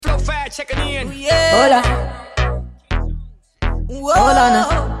check it in. Hola. Hola now.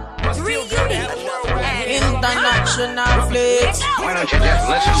 International flex. Why don't you just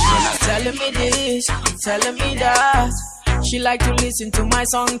listen to that? Telling me this, telling me that. She like to listen to my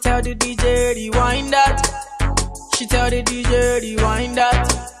song. Tell the DJ rewind that. She tell the DJ rewind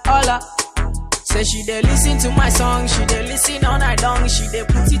that. Hola. Say she dey listen to my song. She dey listen all night long. She dey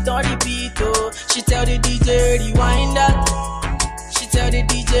put it on repeat. Oh. She tell the DJ rewind that. She tell the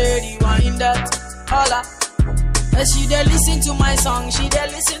DJ rewind that. Hola. She dey listen to my song. She dey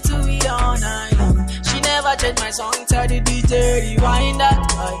listen to it all night long. She never change my song. Tell the DJ rewind that.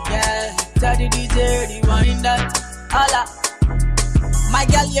 Oh yeah. Tell the DJ rewind that. Hola. My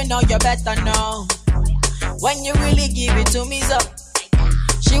girl, you know you better know. When you really give it to me, so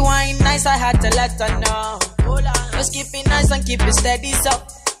she whine nice, I had to let her know. Just keep it nice and keep it steady, so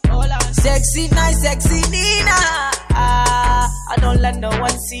sexy, nice, sexy Nina. I don't let no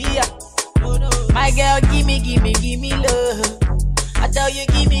one see ya. My girl, give me love. I tell you,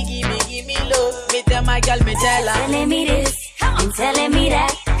 give me love. Me tell my girl, me tell her. Telling me this and telling me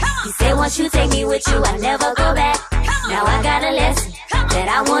that. You say once you take me with you, I never go back. Now I got a lesson that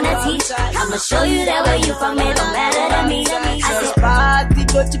I wanna teach. I'ma show you that where you from, it don't matter to me. Just party,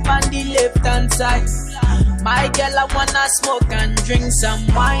 go to on the left hand side. My girl, I wanna smoke and drink some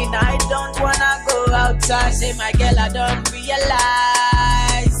wine. I don't wanna go outside. Say my girl, I don't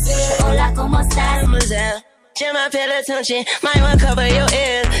realize it. Hola, ¿cómo estás? Jam, pay attention, might want cover your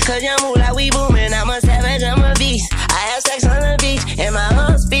ears. Cause you move like we booming, I'm a savage, I'm a beast. I have sex on the beach, and my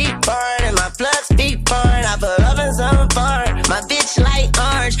lungs speak foreign, and my blood speak foreign. I put up in some foreign, my bitch like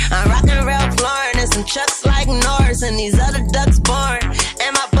orange. I'm rockin' Ralph Lauren, and some chucks like Norris, and these other ducks born,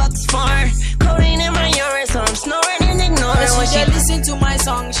 and my bucks foreign. Codeine in my urine, so I'm snoring and ignoring. When she listen to my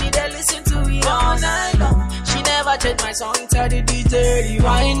song, she dey listen to it all night long. She never change my song, tell the DJ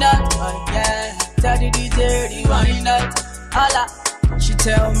rewind that. Oh yeah. Tell the DJ rewind that. Hola. She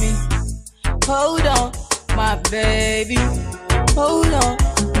tell me, hold on, my baby. Hold on,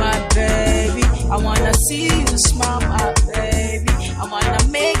 my baby. I wanna see you smile, my baby. I wanna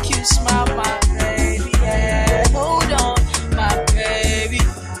make you smile, my baby. Yeah. Hold on, my baby.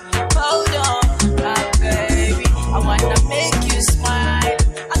 Hold on, my baby. I wanna make you smile.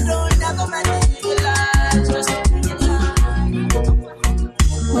 I don't ever make you realize, just realize.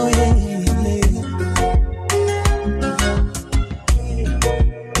 Oh yeah.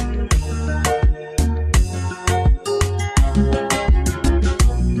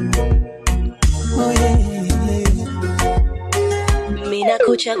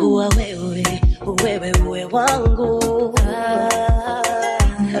 Kuchagua wewe uwe wangu,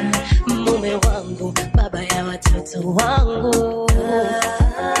 mume wangu, baba ya watoto wangu.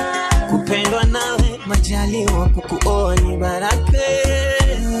 Kupendwa nawe, majaliwa kukuoa ni baraka.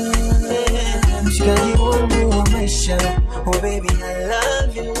 Mshikaji wangu wa maisha, oh baby I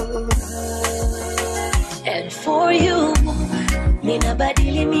love you. And for you,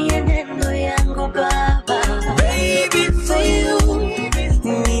 ninabadili mienendo yangu baba. Baby for you,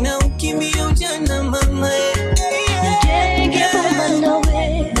 nina ukimbia ujana mama. Nijenge bomba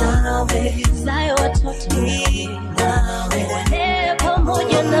nawe, zayo watoto nawe, wane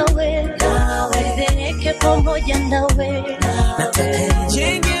pamoja nawe, zeeke pamoja nawe. Nataka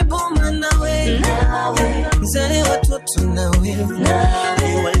nijenge bomba nawe, zayo watoto nawe,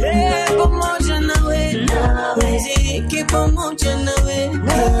 wale pamoja nawe, zeeke pamoja nawe.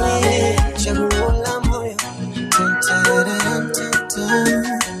 Chaguo la moyo,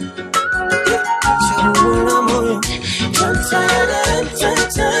 chaguo moyo,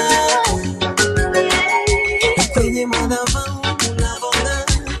 kwenye madhabahu unavonga,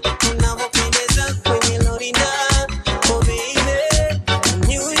 unavopendeza kwenye lorinda. Oh baby,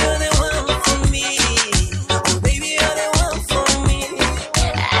 you're the one for me. Oh baby, you're the one for me.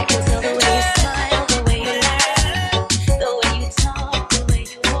 I can tell the way you smile, the way you laugh, the way you talk, the way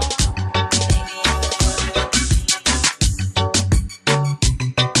you walk.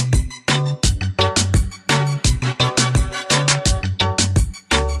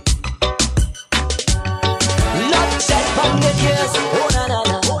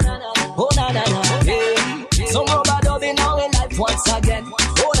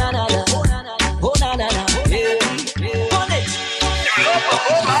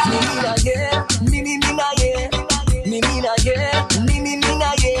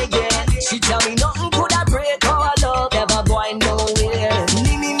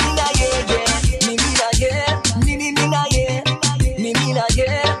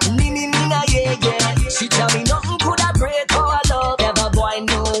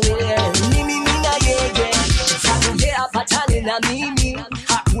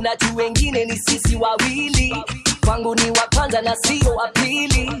 kabla tu wengine ni sisi wawili. Kwangu ni wa kwanza na sio wa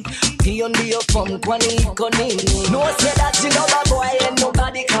pili. Hiyo ndio form kwani iko nini? No say that you know my boy and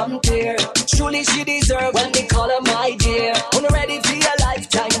nobody compare. Truly she deserve when we call her my dear. When you're ready for your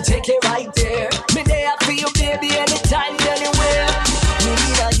lifetime, take it right there. Me there for you baby anytime, anywhere. Me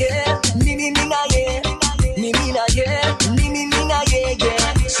na yeah, me na yeah. Me na yeah, me na yeah,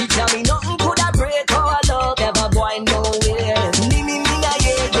 yeah. She tell me nothing could I break our love, ever boy nowhere. Me na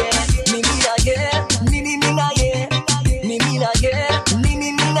yeah, yeah. Me na yeah, me na yeah. Me na yeah,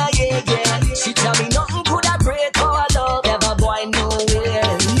 me na yeah, yeah. She tell me nothing could I break our love, ever boy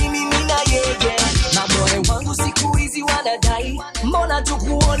nowhere. Me na yeah, yeah. Na boy wangu siku hizi wanadai, mbona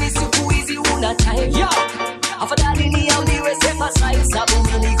tukuoni siku hizi una time? Yo, afadhali ni auliwe sefa sai sababu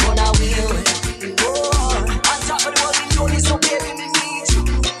mimi niko na wewe. So baby, me need you.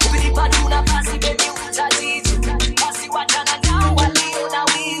 Baby, but you na pass it, baby, utajiju. Pass it, wachana now, walio na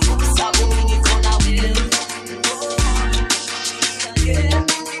wivu. Sabu mini kona wivu. Yeah.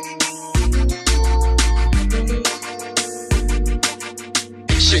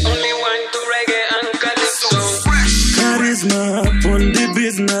 She only want to reggae and calypso. Charisma upon the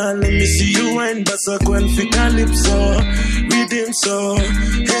business. Let me see you wine, basa kwen fi calypso. Rhythm so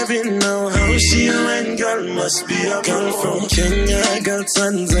heavy now. How she a wine girl must be a girl from Kenya, girl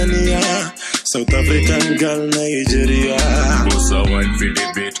Tanzania, South African girl Nigeria. Bossa wine for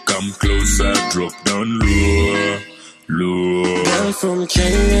the beat, come closer, drop down low, low. Girl from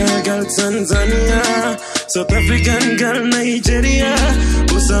Kenya, girl Tanzania, South African girl Nigeria.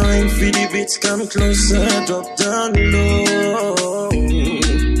 Bossa wine for the beat, come closer, drop down low.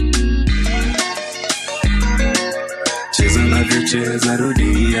 Cheza navyocheza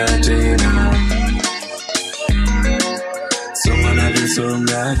rudia tena, songa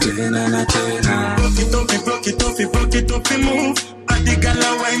navyosonga tena na tena. Broke it off, broke it off, broke it off, move. Body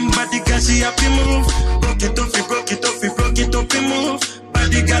gala wine, body girl she happy move. Broke it off, broke it off, broke it off, move.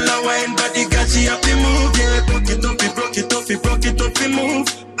 Body gala wine, body girl she happy move. Yeah, broke it off, broke it off, broke it off, move.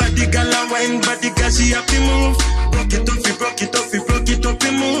 Body gala wine, body girl she happy move. Broke it off, broke it off, broke it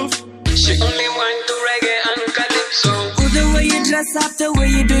off, move. She only want to reggae and calypso. The way you dress up, the way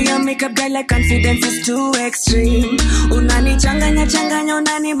you do your makeup, girl, like confidence is too extreme. Unani changanya,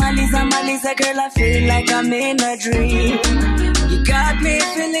 unani maliza, girl, I feel like I'm in a dream. You got me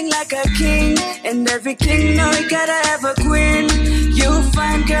feeling like a king, and every king know he gotta have a queen. You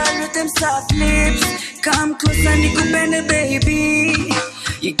fine girl with them soft lips, come close and nikupende baby.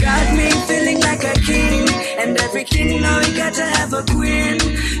 You got me feeling like a king, and every king know he gotta have a queen.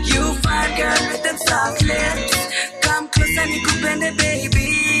 You fine girl with them soft lips, come close and nikupende baby.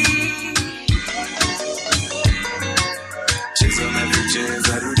 Cheza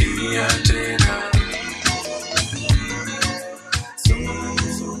navyocheza rudia tena.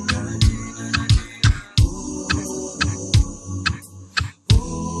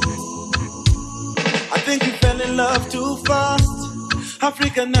 I think you fell in love too fast.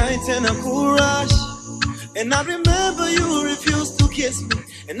 African nights and a cool rush. And I remember you refused to kiss me,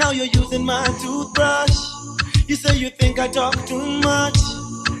 and now you're using my toothbrush. You say you think I talk too much,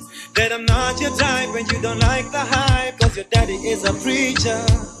 that I'm not your type, and you don't like the hype, cause your daddy is a preacher.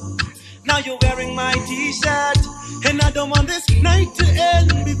 Now you're wearing my t-shirt, and I don't want this night to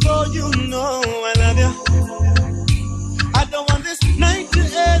end before you know I love you. I don't want this night to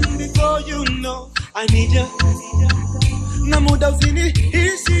end before you know I need you. Na muda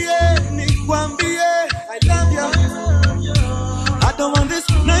usiniishie nikwambie I love you. I don't want this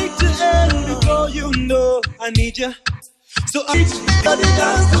night to end before you know I need you. So I gotta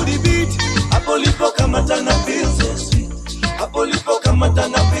dance to the beat. Apolipo kamatana feels so sweet. Apolipo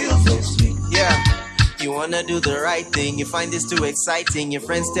kamatana feels so sweet. Yeah. You wanna do the right thing, you find this too exciting. Your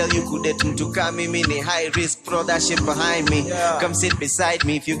friends tell you kudetum to come mini high risk, throw that shit behind me. Yeah. Come sit beside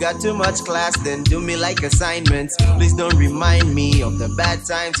me. If you got too much class, then do me like assignments. Please don't remind me of the bad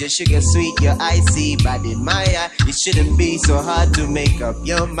times. Your sugar sweet, your icy, but in my eye, it shouldn't be so hard to make up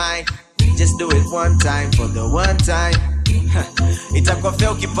your mind. Just do it one time for the one time. Itakuwa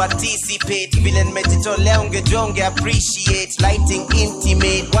fair ukiparticipate. Vile nimejitolea ungejua unge appreciate. Lighting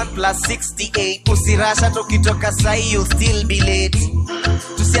intimate 1+68. Usirasha tukitoka sahi you'll still be late.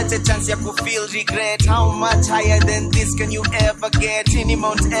 Tusiache chance ya kufeel regret. How much higher than this can you ever get? Any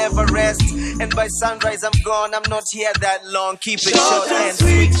Mount Everest. And by sunrise I'm gone, I'm not here that long. Keep it short and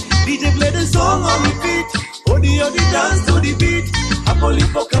sweet. DJ play the song on repeat. Odi dance to the beat.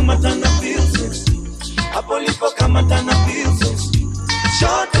 Apolipo kamatana feels so sweet. Apolipo kamatana feels so sweet.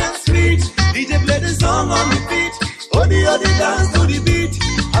 Short and sweet. DJ play the song on repeat. Odi dance to the beat.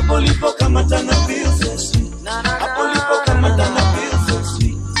 Apolipo kamatana feels so sweet. Apolipo kamatana feels so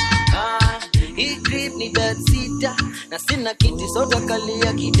sweet. sita na sina kiti soda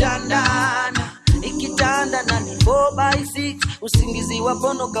kalia kitandana ikitanda na ni 4x6 usingizi wa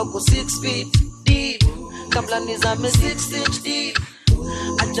ponoka uko 6 feet deep kabla nizame 6 inch deep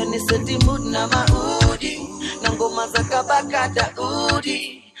acha ni seti mood na maudi na ngoma za kabaka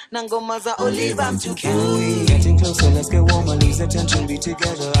daudi na ngoma za Oliver Mtukui. Getting closer, let's get warmer, lose the tension, be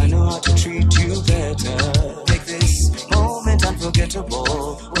together. I know how to treat you better. Make this moment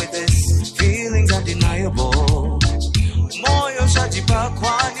unforgettable. With this feelings undeniable. Moyo shajipa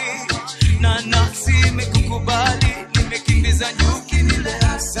kwani na nafsi imekukubali. Nimekimbiza nyuki nile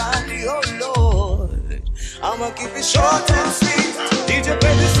asali. Oh Lord, I'ma keep it short and sweet. Deejay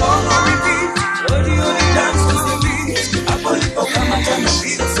play this song on repeat. Only dance to the beat. Hapo lipo kama jana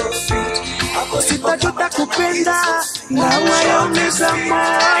feel so sweet. Hapo sitajuta kupenda na wayaumiza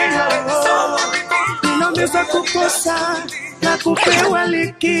moyo. Ninaumiza kukosa na kupewa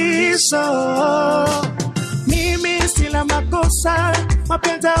likizo. Mimi sila makosa,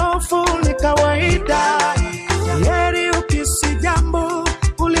 mapenzi hofu ni kawaida. Heri ukisi jambo,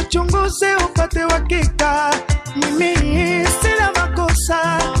 ulichunguze upate uhakika. Mimi sila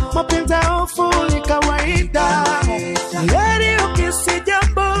makosa, mapenzi hofu ni kawaida. Heri ukisi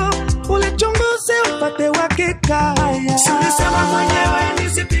jambo, ulichunguze upate uhakika. Ulisema mwenyewe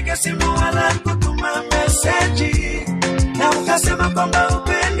nisipige simu wala kutuma message. Na ukasema kwamba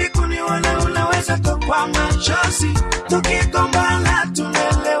upendi kuniona, unaweza kwa machozi. Tukigombana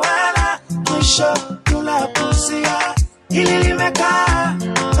tunaelewana, mwisho tunapuzia. Hili limekaa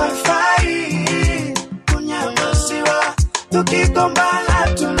haifai kunyamaziwa. Tukigombana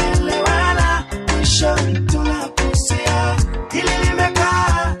tunaelewana, mwisho tunapuzia. Hili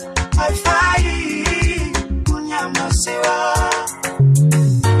limekaa haifai kunyamaziwa.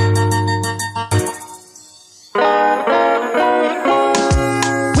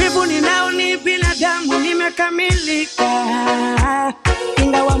 Wivu ninao ni binadamu, nimekamilika.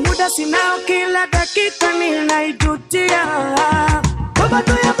 Ingawa muda sinao, kila dakika ninaijutia. Baba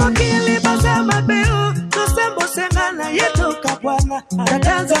tu ya bakili baza mabeo, tusembo sengana yetu kabwana.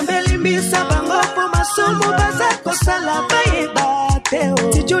 Katanza mbeli mbisa bangopo masomo bazako salama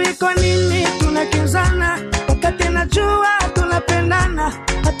ibateo. Sijui kwa nini tunakinzana, wakati najua tunapendana.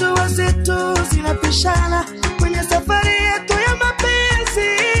 Hatua zetu zinapishana kwenye safari yetu ya mapenzi.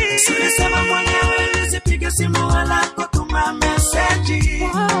 Ulisema mwenyewe nisipige simu wala kutuma message.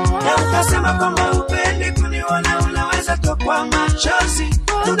 Na ukasema kwamba upendi kuniona, unaweza kwa machozi.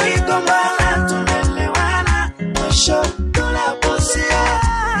 Tukigombana tunaelewana, mwisho tunapuzia.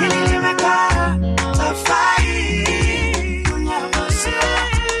 Hili limekaa hafai kunyamazia.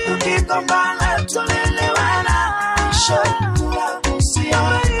 Tukigombana tunaelewana, mwisho tunapuzia.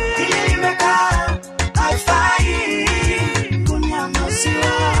 Hili limekaa haifai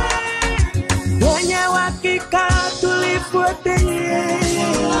kunyamazia. Wenye wakika tulifuate,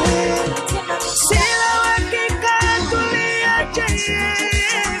 sila wakika tuliache.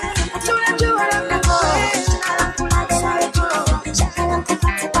 Tunajua lako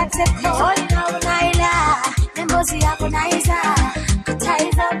unaila nembozi yako naiza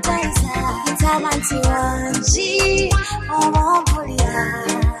kutaiza utaiza itamanti wanji mwampulia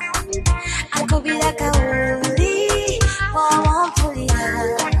akubila kauli mwampulia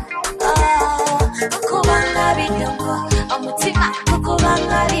kukubanga bidongo omutima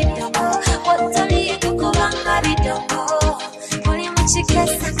kukubanga bidongo watali kukubanga bidongo muri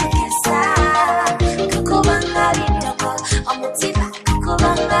muchikesa kukesa kukubanga bidongo omutima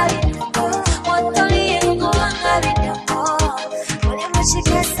kukubanga bidongo watali kukubanga bidongo muri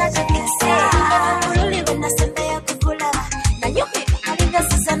muchikesa kukesa ululi unasembea kukulaba na yupi alinga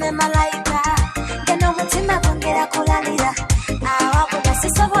sisame malaika ngeno mutima kongera kulalira awakuda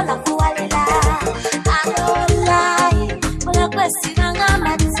sisobola kuwalira alolai mulakwesiranga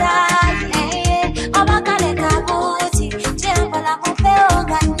matai obakale kabuti jembola mupeo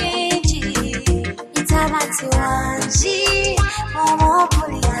ganiji itabati wanji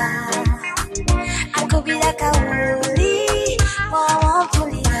momopulia akubira kauli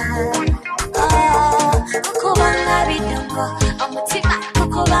momopulia kukubanga bidongo omutima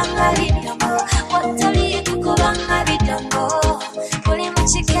kukubanga bidongo watali kukubanga bidongo uli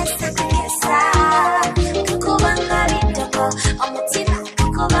muchikesa kukesa kukubanga bidongo omutima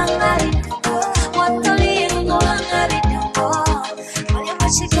kukubanga bidongo watali kukubanga bidongo uli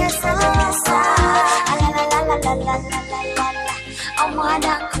muchikesa kukesa alalalalalalalala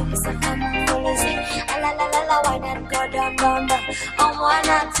omwana kumisa kamulizi alalalala wine and go down down down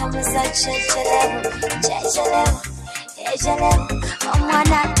omwana tamisa chechelevu chechelevu chechelevu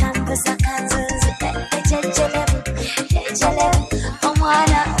omwana tamisa kanzuzi chechelevu chechelevu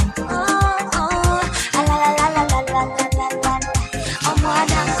omwana alalalalala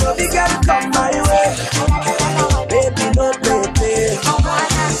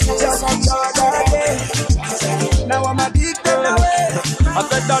I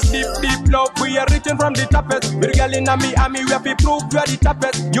said that deep love, we are reaching from the toughest. We girl in Miami, we have to prove we are the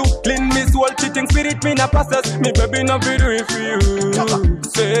toughest. You clean me soul, cheating spirit, me na process. Me baby no be doing for you.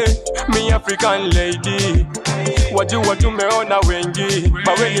 Say, me African lady. What you me on a wengi.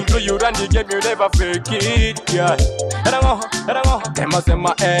 But when you play you run the game, you never fake it. Yeah. Them a say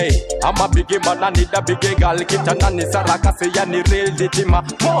my hey, I'm a big man, I need a big girl. Kitana saraka say ya ni real ditima.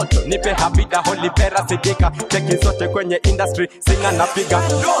 Moto nipe habida holy pera sidika. Cheki zote kwenye industry, singa na piga.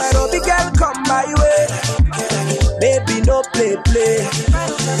 Nairobi girl come my way. Baby no play.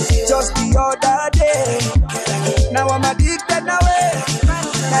 Just the other day. Now I'm addicted now way.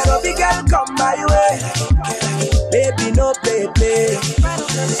 Nairobi girl come my way. Baby no play.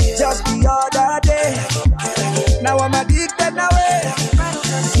 Just the other day. Now I'm addicted now way.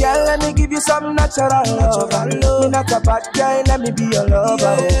 Girl, let me give you some natural love. Me not a bad guy, let me be your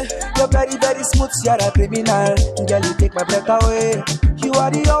lover. You're very, very smooth, you're a criminal. Girl, you take my breath away. You are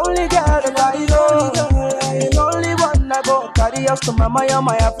the only girl that I know. The only one I go carry us to mama. You're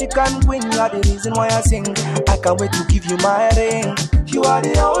my African queen. You are the reason why I sing. I can't wait to give you my ring. You are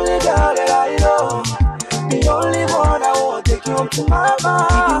the only girl that I know. The only one I want to take you home to mama.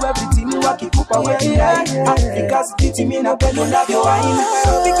 Give you everything you want, keep up away. Africa's beauty, me now can love your wine.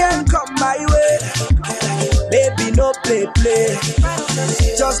 So we can come my way. Baby, no play.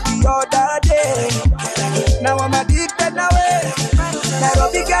 Just the other day. Now I'm addicted now way.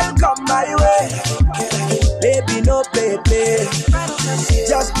 Nairobi girl come my way. Baby, no play.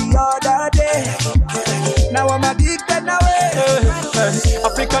 Just the other day. Now I'm addicted now way.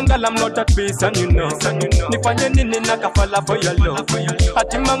 African girl, I'm not at peace, and you know. Nifanye nini nakafala for your love.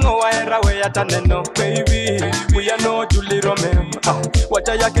 Hatimango wa era we ataneno, baby. We are no Julie Romeo.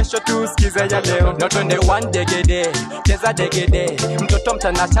 Wacha ya kesho tusikize ya leo. Not on the one degede, cheza degede. Mtoto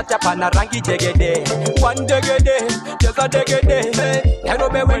mtanashati hapa na rangi jegede. One degede, cheza degede.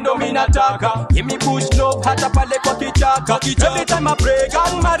 Nairobi wendo minataka. Give me push love hata pale kwa kichaka. Every time I pray,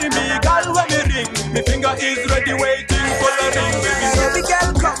 God marry me, girl when me ring. My finger is ready waiting for the ring, baby. Baby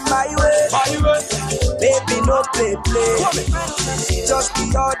girl come my way. Baby no play. Just the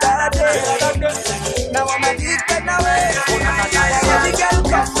other day. Now I'm addicted now way. Baby girl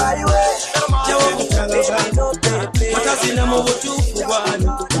come my way. Baby no play. Matasina mubutufu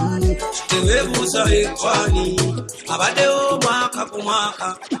bwani. Tewebuza ekwani. Abadeo mwaka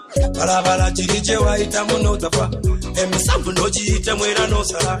kumwaka. Balabala chiriche waita munotafa. Emisambu nojiyite mwera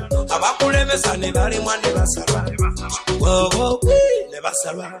nosala. Abakulemesa ne bali mwane basala. Wo ne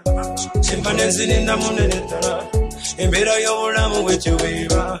basala. Chimpanezi ninda munenetala. Embera y'obulamu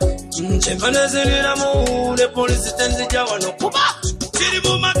bwekiweeba. Chimpanezi ninda mu ne polisi tenzija wano kuba. Chiri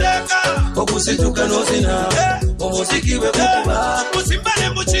mu mateeka. Okusituka n'ozina. Omuziki bwe gukuba. Musimbale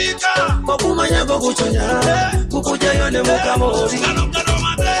mukiika. Okumanya gokuconya. Kukujayo ne mukamoli. Kano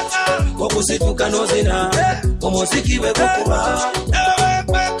mateeka. Okusituka n'ozina. Omuziki bwe gukuba.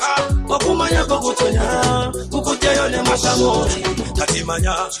 Okumanya gokuconya. Kukujayo ne mukamoli.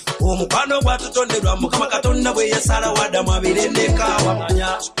 Katimanya omukwano gwatutonderwa Mukama Katonda bwe yasala wadamu abirendeka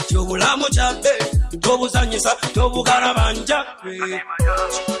wamanya kyobulamu kyabbe tobuzanyisa tobugalabanja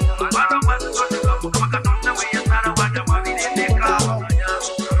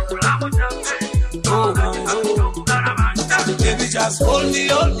Baby, just hold me.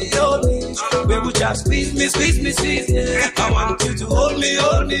 Baby, just squeeze me. I want you to hold me.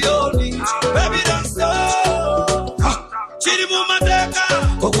 Baby, don't stop. Chiri mu mateka.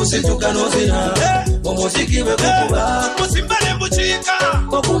 Okusituka n'ozina. Omuziki bwe gukuba. Musimbale mukiika.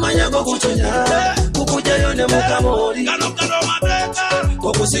 Okumanya gokuconya. Kukujayo ne mukamoli. Kano mateka.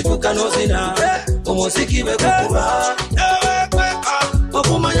 Okusituka n'ozina. Omuziki bwe gukuba.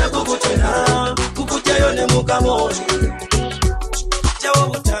 Okumanya gokuconya. Kukujayo ne mukamoli. Jawo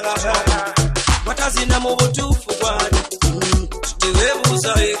butalaba. Watazina mu butuufu bwani.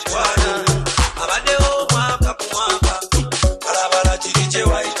 Teweebuuza ekwana. Abaddewo mwaka ku mwaka. Balabala chiriche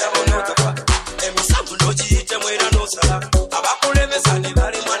waita munotafa. Emisambu nojiyite mwera nosala. Abakulemesa ne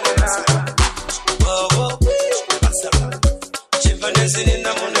bali mwane basala. Basala. Chimpanezi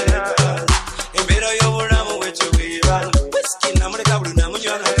ninda munenetala. Embera y'obulamu bwekiweeba. Whisky namuleka buli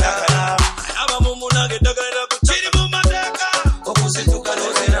namunywa nakala. Ayaba mu munange eddagala ku chiri mu mateeka. Okusituka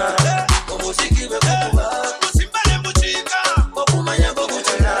n'ozina. Omuziki bwe gukuba. Musimbale mukiika. Okumanya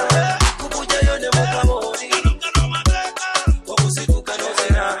gokuconya. Kukujayo ne mukamoli. Kano mateeka. Okusituka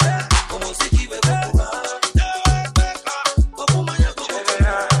n'ozina. Omuziki bwe gukuba. Okumanya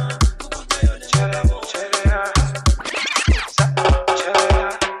gokuconya. Kukujayo ne mukamoli.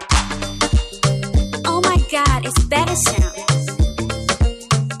 Oh my God, it's better sound.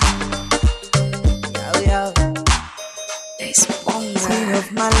 Yo. It's bomba.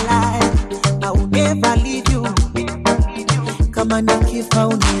 of my life. I will never leave you. Kama nikifa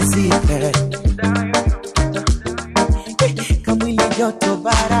unizike. Kamwili joto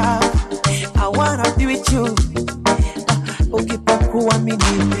bara. I wanna be with you. Ukipokuwa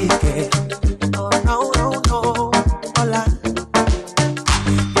minipike. Oh no no no. Hola.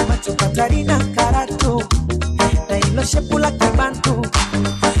 Macho Katarina karatu. Na ilo shepula kibantu.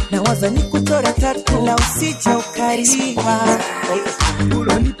 Na waza nikuchore tatu. La usije ukariba.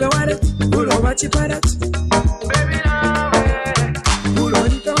 Ulo nipe waret, ulo wachi parat. Baby nawe. Ulo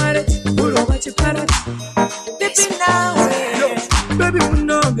nipe waret, ulo wachi parat. Baby nawe. Baby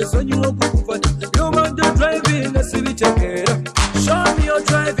munonge sonyu okukufata. You want to drive in the city takera. Show me your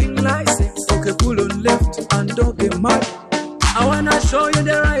driving license. Okay, pull on left and don't get mad. I wanna show you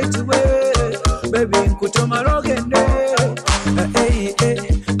the right way. Baby nkutoma rogende.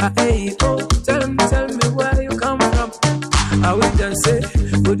 Hey, oh, tell me where you come from. I will just say,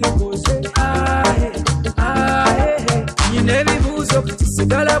 would you go say, hey. You never lose up,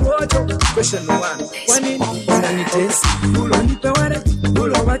 sigala water. Question one, when it is, pull on the water,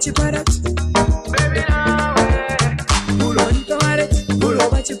 pull on what you parat. Baby, now, pull on the water, pull on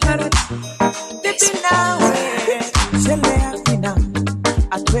what you parat. Baby, now, chele apina,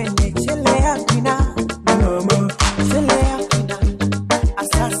 atwene chele apina, mama, chele apina,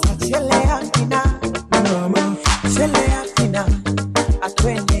 asasa chele apina, mama, chele apina,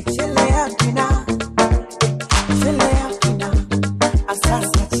 atwene chele apina, chele apina,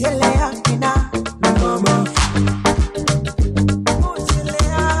 asasa chele apina, mama. Oh chele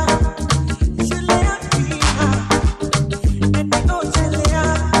apina, and oh chele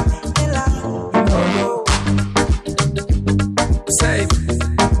ela, Say,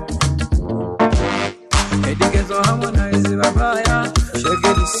 hey, the girls are harmonizing, babaya.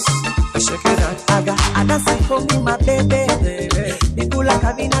 Shake it out. aga adasi for me my baby, nikula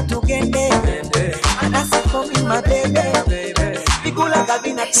kabina tugende, adasi for me my baby, nikula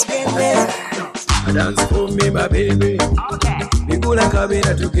kabina tugende. Dance for me, my baby. Okay. Nikula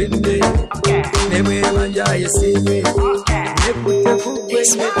kabina tugende. Okay. Newe manja yesiwe. Okay. Nepute kukwe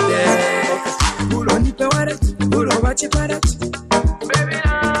mete. Ulo nipe waret, ulo wachi parat. Baby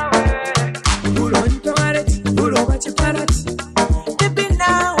nawe. Ulo nipe waret, ulo wachi parat. Baby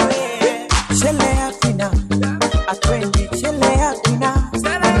nawe, chele apina, atwende chele apina,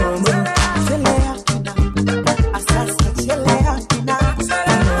 chele apina, asasa chele apina,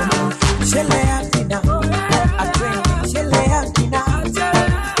 chele apina, atwende chele apina,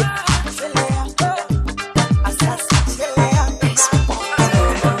 chele apina, asasa chele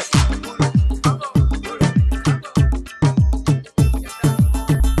apina.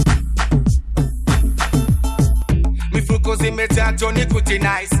 Mifuko zimejaa Johnny kuti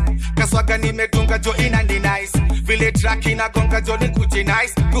nice. Kaswaga nimetunga jo inandi nice. Vile track inagonga Johnny kuti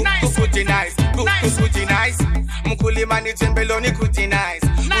nice. Kuti nice. Kuti nice. Mkulima ni jembeloni kuti nice.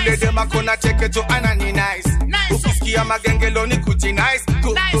 Ule dema kona cheke jo anani nice. Ukisikia magengelo ni kuti nice.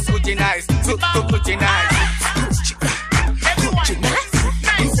 Kuti nice. Kuti nice.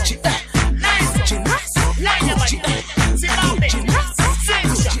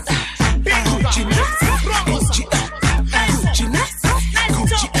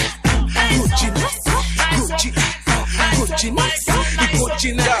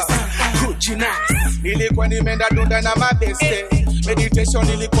 Nilikuwa nimeenda dunda na mabeste. Meditation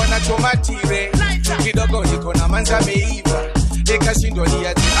nilikuwa na chomatire. Kidogo niko na manza meiva. Nikashindwa ni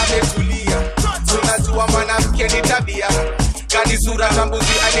ati ametulia. Tunajua mwanamke ni tabia. Kani sura na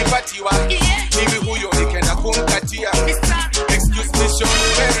mbuzi alipatiwa. Mimi huyo nikaenda kumkatia. Excuse me, show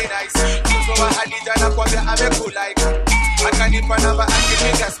me very nice. Mzo wa Hadija na kwambia amekulike. Akanipa namba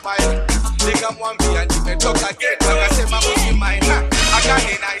akipiga smile. Nikamwambia nimetoka gate. Akasema usimaina. Akani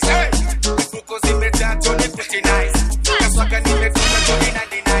nice. Hey. Mifuko zimejaa Johnny kuti nice. Kaswaga nimetoka Johnny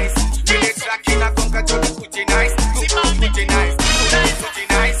nandi nice. Vile track inagonga Johnny kuti nice. Kuti nice. Kuti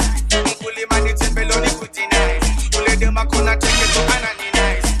nice. Mkulima ni jembeloni kuti nice. Ule dema kona teke jo anani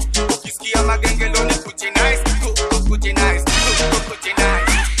nice. Ukisikia magengelo ni kuti nice. Kuti nice. Kuti nice.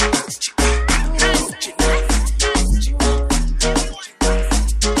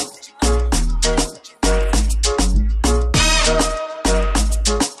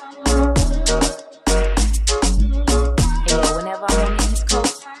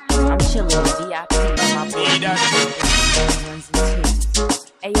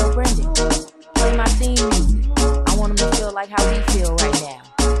 Ayo, Brendan, play my theme music. I want them to feel like how we feel right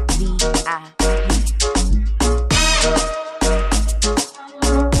now.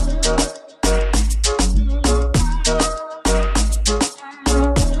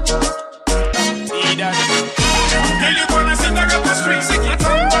 VIP. Nilikuwa nasema kwa streets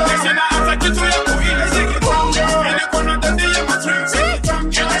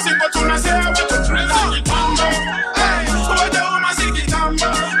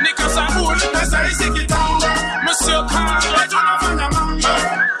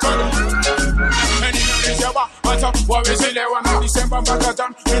pala mbagata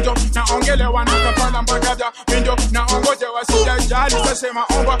Minjo na ongele wanaka pala mbagata Minjo na ongoje wasija jali sasema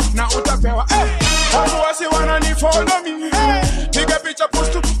omba na utapewa Watu wasi wanani follow me Nige picha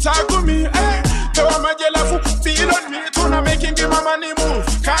postu tagu me Pewa majelafu feel on me Tuna making mama ni move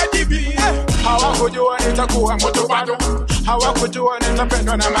Cardi B Hawakujua nitakuwa moto bado Hawakujua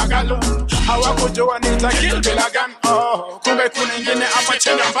nitapendwa na magalo Hawakujua nitakill bila gun Kumbe kuna ingine hapa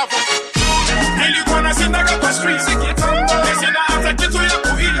chini ambapo Nilikuwa nasindaga kwa street Sina hata kitu ya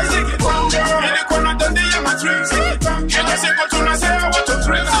kuhili Nilikuwa na dande ya matrix Kila siku tunasea watu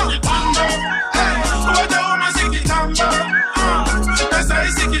tricks Waja uma zikitambo Pesa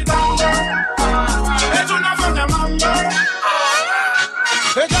isi kitambo Etu nafanya mambo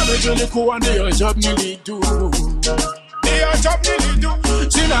Ekabe tulikuwa ndiyo job nilidu Ndiyo job nilidu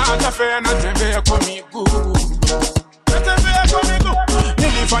Sina hata fea natembea kwa miguu Natembea kwa miguu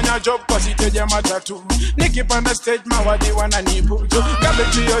Nilifanya job kwa siteja matatu Nikipanda stage mawadi wananibuju Kabe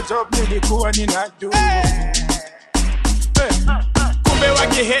tuyo job nilikuwa ninadu Kumbe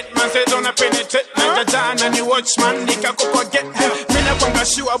waki hit man say don't penetrate Nanga jana ni watchman nika kuko get Mina kwanga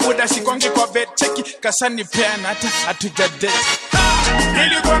shua buda sikongi kwa bed Cheki kasani pea nata atuja dead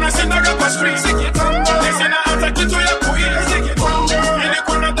Nilikuwa nasindaga kwa street Nisina hata kitu ya kuhili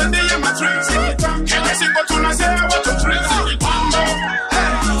Nilikuwa na dande ya matrix Kila siku tunasea watu tricks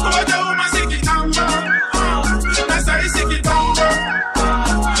Waja uma zikitambo Nasa isi kitambo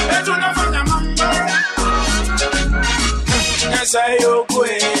Etu nafanya mambo Nasa yo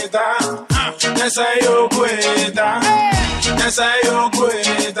kweda Nasa yo kweda Nasa yo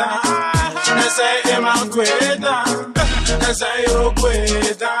kweda Nasa ema kweda Nasa yo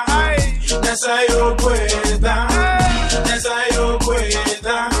kweda Nasa yo kweda Nasa yo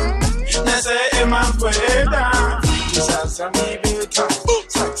kweda Nasa ema kweda Sasa mi beta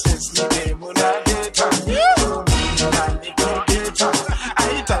Success ni be muna beta Muna ni go beta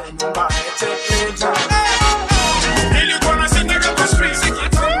Aita mumba ete beta Nilikuwa nasindaga kwa street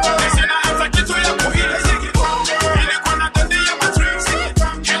Nisina hata kitu ya kuhili Nilikuwa na dande ya matrix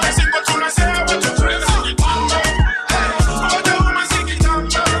Kila siku tunasea watu tricks Waja uma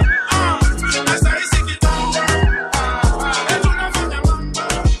zikitambo Nasa isi kitambo Etu nafanya mambo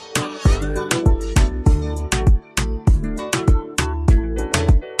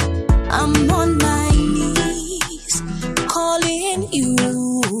I'm on my knees, calling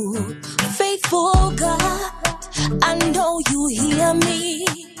you, faithful God. I know you hear me,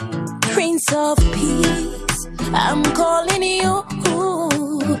 Prince of Peace. I'm calling you,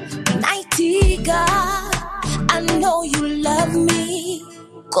 mighty God. I know you love me,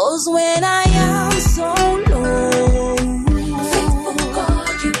 'cause when I am so low, faithful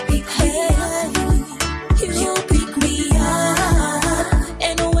God, you pick me up. You pick me up.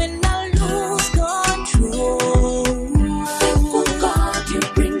 And when I lose control, faithful God, you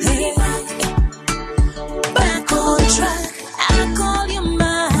bring me back on track. I call you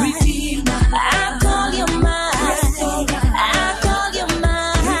mine. I call you mine. I call you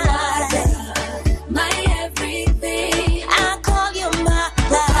mine. My everything. I call you mine.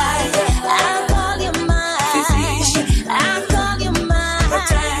 I call you mine. I call you mine.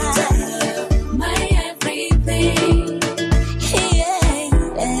 My everything.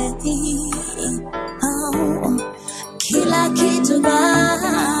 Kila kitu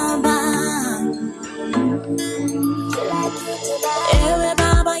baba, ewe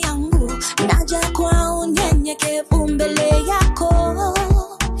baba yangu, naja kwa unyenyekevu mbele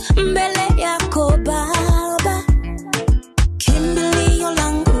yako baba, kimbilio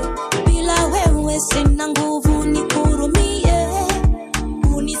langu, bila wewe sina nguvu, nikurumie,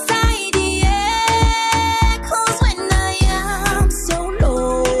 unisaidie, 'cause when I am so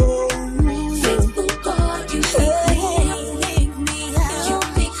low, faithful God, you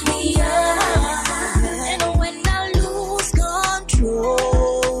pick me up. And when I lose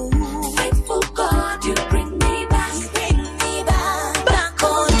control, faithful God, you bring me back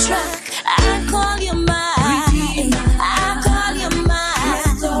on track. I call you mine. I call you mine.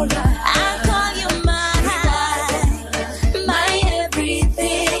 I call you mine. My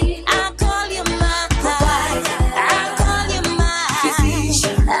everything. I call you mine. I call you mine.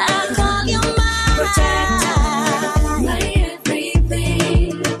 I call you mine. My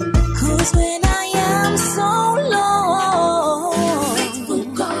everything. 'Cause when I am so low, faithful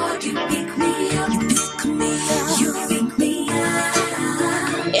God, you pick me up. You pick me up.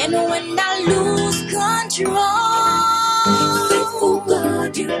 And when I lose control, faithful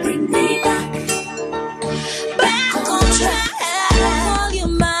God, you bring me back on track. I call you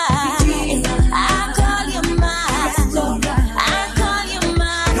mine. I call you mine. I call you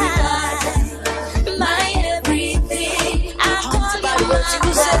mine. My everything. I call you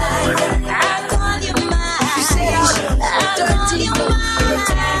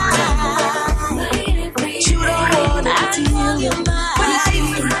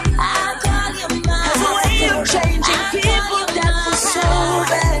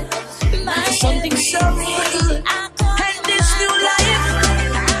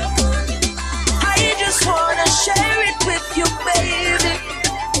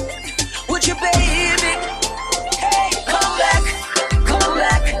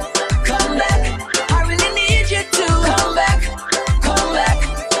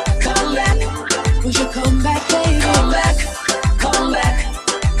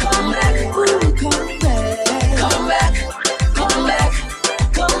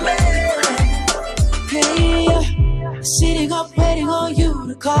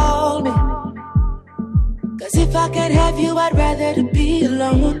can't have you, I'd rather to be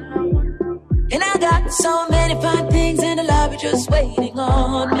alone. And I got so many fine things in the lobby just waiting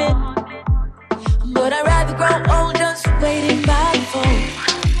on me. But I'd rather grow old just waiting by the phone.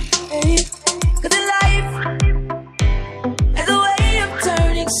 Hey, 'cause in life has a way of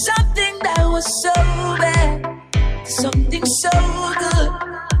turning something that was so bad to something so good.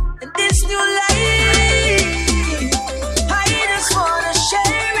 And this new life, I just wanna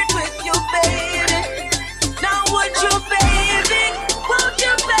share it with you, baby. Now would you, baby, won't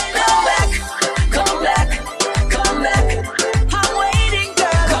you, baby? Come back, come back, come back. I'm waiting,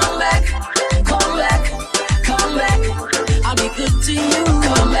 girl. Come back, come back, come back. I'll be good to you.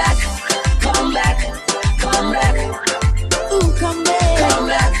 Come back, come back, come back. Ooh, come back, come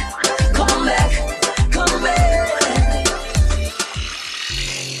back, come back, come back.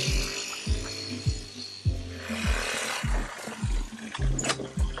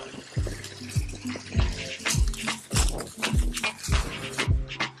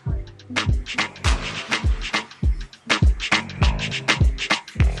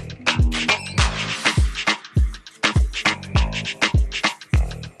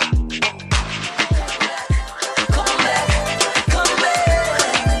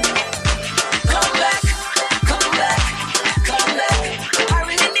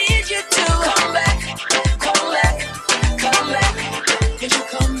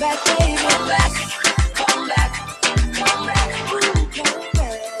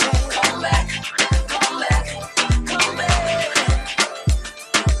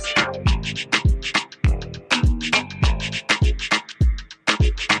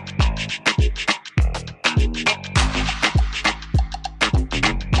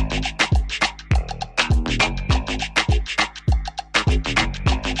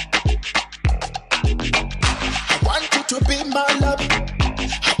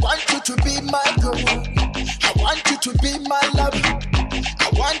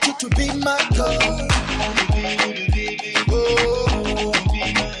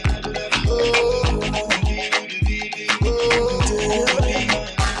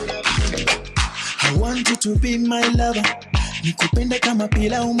 Nikupende kama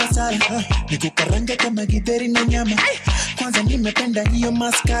pilau masala, nikukaranga kama githeri na nyama. Kwanza nimependa hiyo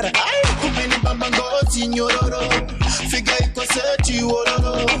maskara. Umenibamba ngozi nyororo, figa iko seti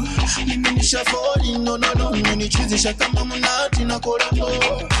wororo. Mimi nishafoli no no no, umenichezesha kama mnati na kolombo.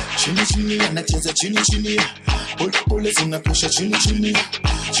 Chini chini anacheza chini chini, pole pole zinapusha chini chini.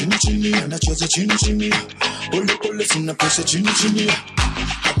 Chini chini anacheza chini chini, pole pole zinapusha chini chini.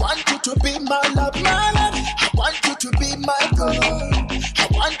 I want you to be my love, my love. I want you to be my girl. I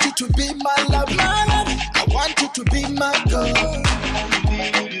want you to be my love, my love. I want you to be my girl.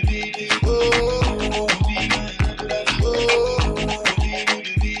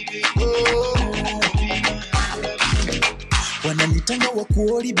 Wananitanga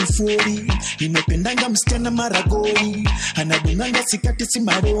wakuori before, nimependanga msichana maragori, anadunanga sikati si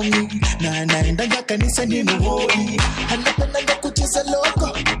marongi, na anaendanga kanisa ni muhori, anapendanga kucheza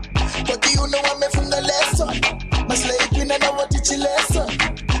loko, kwa kiuno wamefunga leso, maslay queen anawatichi leso,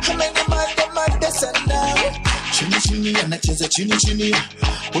 amene mada sana. Chini chini anacheza chini chini,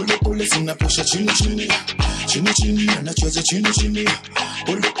 pole pole zinapusha chini chini. Chini chini anacheza chini chini,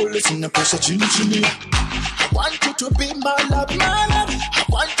 pole pole zinapusha chini chini. I want you to be my love, my love. I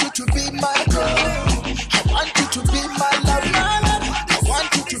want you to be my girl. I want you to be my love, my love. I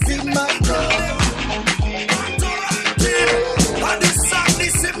want you to be my girl. And this song,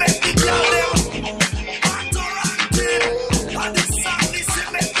 this is make me tell them. And this song, this is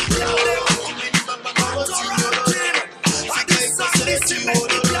make me tell them. And this song, this is make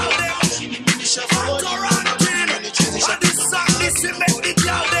me tell them. And this song, this is make me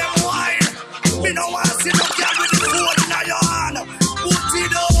tell them why. Me no want to see no girl with the phone in your hand. Who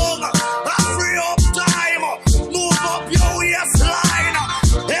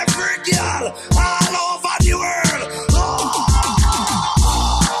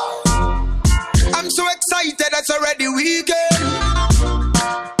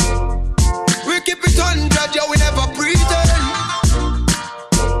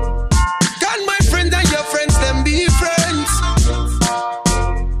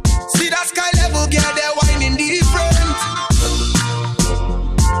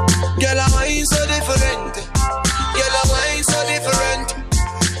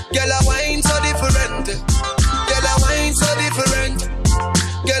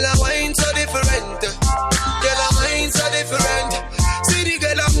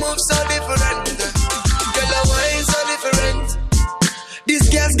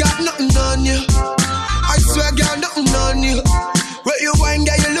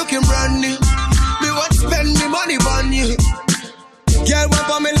went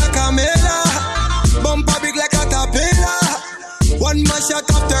for me like a mela. Bumper big like a tapila. One more shot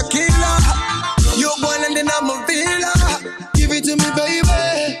of tequila. You born and then I'm a villa. Give it to me,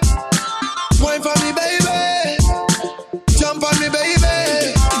 baby. Wine for me, baby. Jump on me,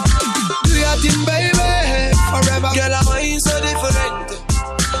 baby. Do your thing, baby. Forever. Girl, I wine so different.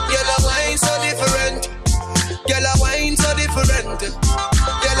 Girl, I wine so different. Girl, I wine so different.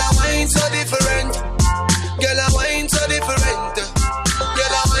 Girl, I wine so different. Girl, I wine so different.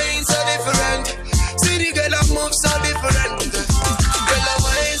 Girl, I wine so different. See the girl I move so different. Girl, I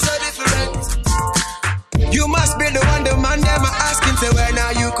wine so different. You must be the one, the man them are asking, say when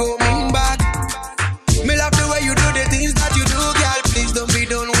are you coming back? Me love the way you do the things that you do, girl. Please don't be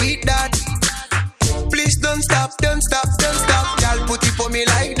done with that. Please don't stop, don't stop, don't stop, girl. Put it for me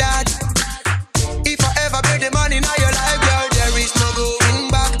like that. If I ever pay the money in your life, girl, there is no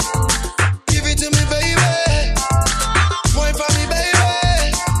going back. Give it to me, baby. Wine for me,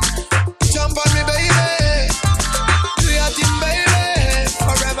 baby. Jump on me, baby. Do your thing, baby.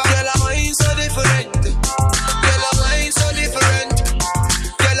 Forever. Girl, I wine so different. Girl, I wine so different.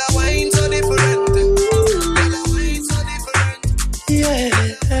 Girl, I wine so different. Girl, I wine so different. Yeah.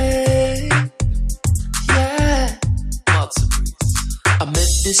 I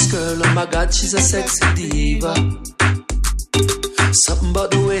met this girl, oh my God, she's a sexy diva. Something about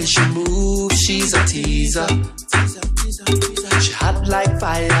the way she moves, she's a teaser. She hot like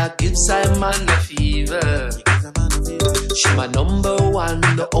fire, gives Simon a fever. She my number one,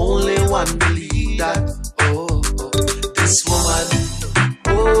 the only one, believe that. Oh, this woman.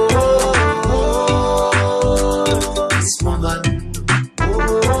 Oh, this woman.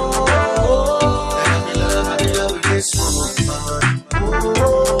 Oh, I love this woman.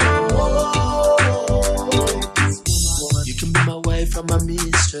 You can be my wife and my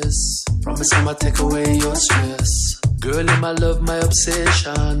mistress. Promise I'ma take away your stress. Girl, in my love, my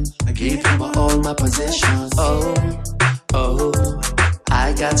obsession. I gave you all my possessions. Oh,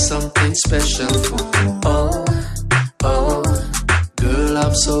 I got something special for you. Oh, girl,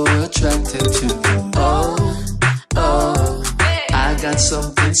 I'm so attracted to you. Oh, I got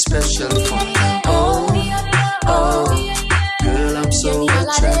something special for you. Oh, girl, I'm so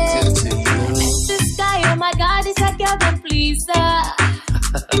attracted to you. This guy, oh my God, it's a girl that pleaser.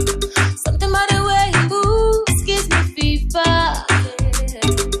 Something about the way he moves gives me fever.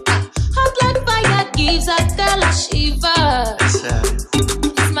 Hot like fire gives a girl a shiver.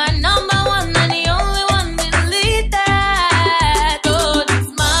 It's my number one and the only one, believe that. Oh, this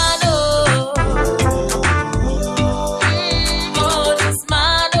man, oh. Oh, this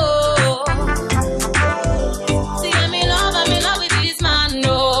man, oh. See, I'm in love with this man,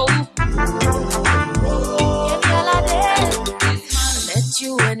 oh. Met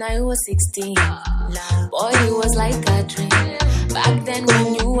you when I was 16. Boy, you was like a dream. Back then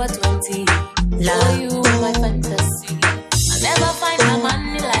when you were 20. Boy, you were my fantasy. I'll never find a man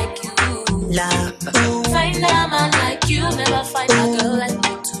like you. Find a man like you. Never find a girl like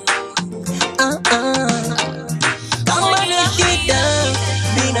you too. Kama ni shida,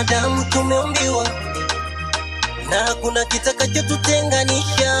 binadamu tumeumbiwa, na kuna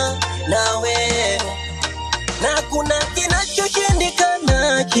kitakachotutenganisha nawe, na kuna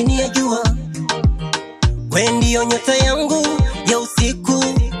kinachoshindikana chini ya jua. Wewe ndio nyota yangu ya usiku,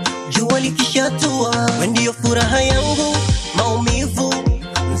 jua likishatua. Wewe ndio furaha yangu, maumivu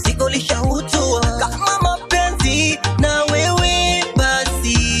mzigo lishautua. Kama mapenzi na wewe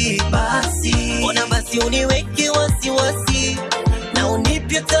basi, ona basi uniweke wasiwasi, na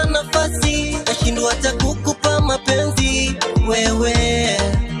unipe hata nafasi. Nashindwa hata kukupa mapenzi wewe.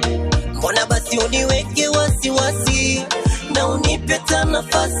 Mbona basi uniweke wasiwasi, na unipe hata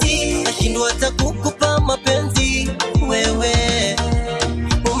nafasi. Nashindwa hata kukupa mapenzi wewe.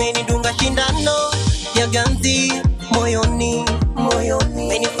 Umenidunga shindano ya ganzi moyoni.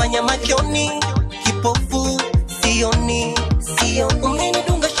 Umenifanya machoni kipofu sioni.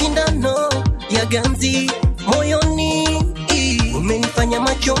 Umenidunga shindano ya ganzi moyoni. Umenifanya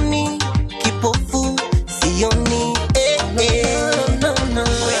machoni kipofu sioni.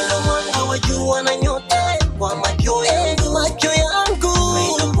 Wendo mwanga wa jua na nyota kwa macho yangu.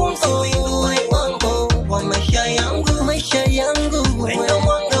 Wendo pumzi, wendo uhai wangu kwa maisha yangu. Wendo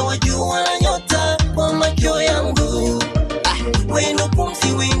mwanga wa jua na nyota kwa macho yangu. Wendo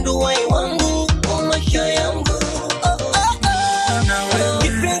pumzi, wendo uhai wangu kwa maisha yangu.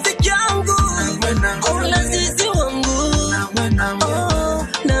 Kipenzi changu, ula zizi wangu.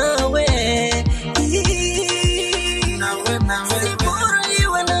 Nawe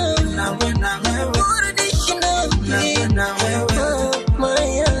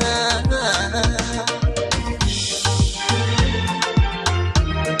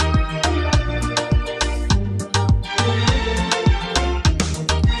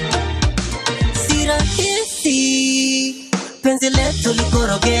letu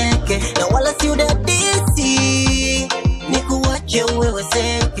likorogeke, na wala si udadisi nikuache wewe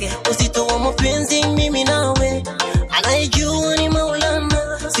seke. Uzito wa mapenzi mimi nawe anayejua ni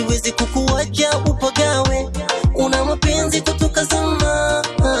Maulana, siwezi kukuacha upagawe. Una mapenzi kutoka sana,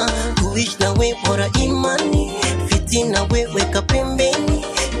 kuishi nawe bora imani, fitina wewe kapembeni,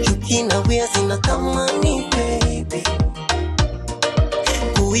 chuki nawe hazina thamani baby.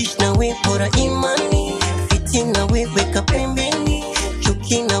 Kuishi nawe bora imani, fitina wewe kapembeni,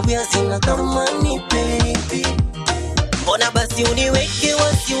 chuki nawe hazina thamani baby. Mbona basi uniweke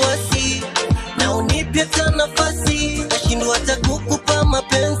wasiwasi na unipe ta nafasi, nashindwa hata kukupa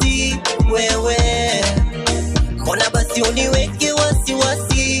mapenzi wewe. Mbona basi uniweke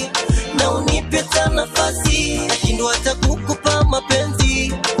wasiwasi na unipe ta nafasi, nashindwa hata kukupa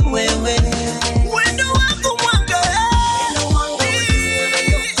mapenzi wewe. Wendo wangu mwanga, wendo wangu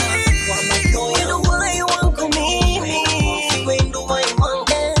wendo wangu mimi, wendo wangu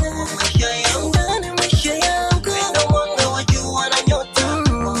maisha yangu, maisha yangu, wendo wangu wajua na nyota,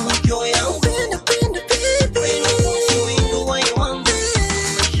 maisha yangu, wendo wangu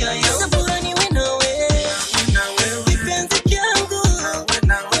maisha yangu, sabura ni wewe.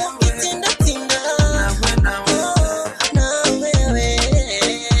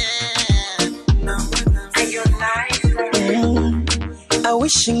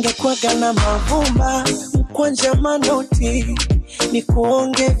 Shingekwaga na mavumba kwanja manoti ni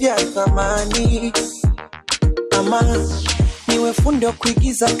kuonge vya thamani, ama niwe fundi wa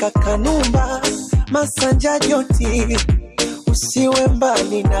kuigiza kakanumba masanja joti, usiwe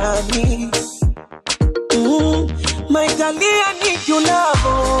mbali nani. Maitalia ni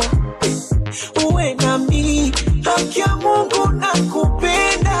julavo uwe nami, haki ya Mungu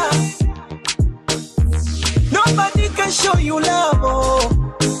nakupenda. Nobody can show you love,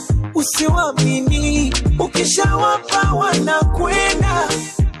 usiwamini, ukishawapa wanakwenda.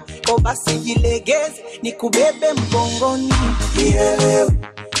 O basi jilegeze, nikubebe mgongoni, kielewe,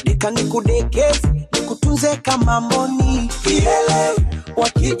 nikanikudekeze, nikutunze kama mboni, kielewe,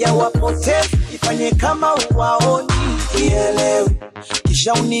 wakija wapoteze, ifanye kama uwaoni, kielewe,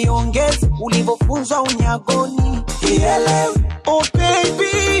 kisha uniongeze, ulivofunzwa unyagoni, kielewe. Oh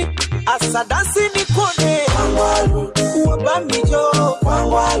baby, asadasi nikone wangwalu, uwabamijo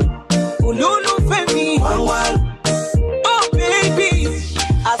wangwalu, ululu femi wangwalu. Oh baby,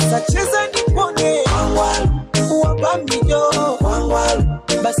 asacheza nikone wangwalu, uwabamijo wangwalu,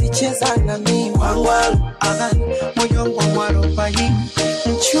 basi cheza na mimi wangwalu. Moyo wangwalu pani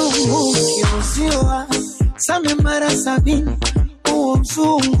mchungu kiuziwa, same mara 70 uo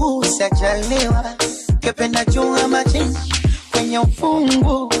mzungu sajalewa, kependa chunga majini kwenye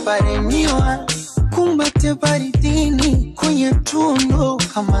ufungu paremiwa, kumbate baridini kwenye tundu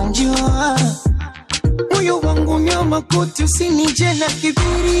kama njua. Moyo wangu nyama kuti usinije na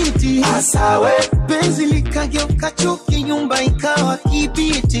kibiriti, asawe benzi likageuka chuki, nyumba ikawa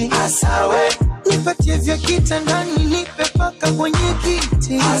kibiti, asawe nipatie vya kitandani, nipe paka kwenye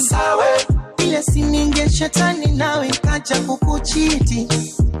kiti, asawe ile sininge shetani nawe kaja kukuchiti.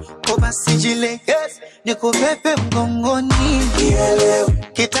 Kwa basi jilegeze, nikubebe mgongoni, kielewe,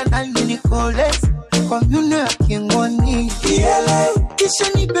 kitandani nikoleze kwa myuno ya kingoni, kielewe, kisha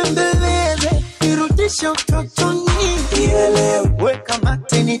nibembeleze, nirudishe utotoni, kielewe, weka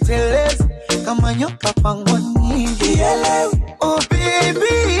mate niteleze kama nyoka pangoni, kielewe. Oh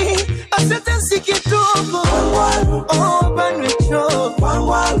baby, asante si kidogo, oh banwecho,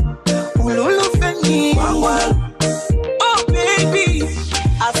 ululu feni, oh baby,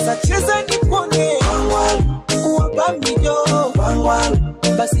 asacheza nipone uwabamijo,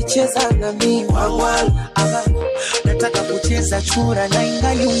 basi cheza na mimi, nataka kucheza chura na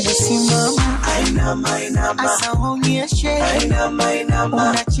ingali umesimama, asa waonyeshe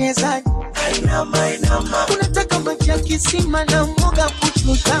unacheza, unataka maji ya kisima na mwoga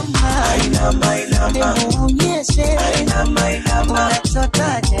kuchutama, waonyeshe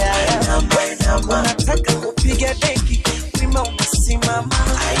unachotaje, unataka kupiga deki wima umesimama,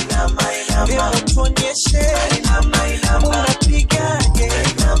 tuonyeshe unapigaje,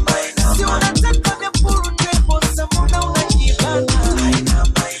 si unataka nepuru nebo samona unajibana,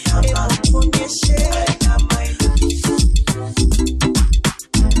 tuonyeshe.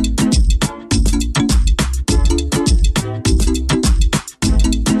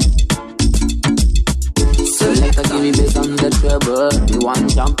 Give me bass on the treble. You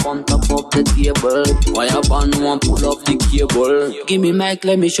want jump on top of the table. Why up on one pull off the cable? Give me mic,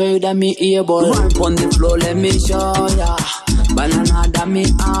 let me show you that me able. Ramp on the floor, let me show ya. Banana that me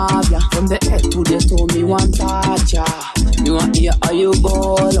have ya. From the head to the toe, me want touch ya. Me want hear how you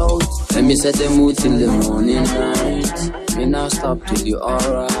ball out. Let me set the mood till the morning light. Me not stop till you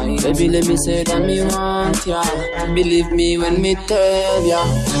alright. Baby, let me say that me want ya. Believe me when me tell ya.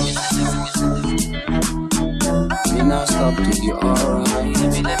 Me not stop till you alright.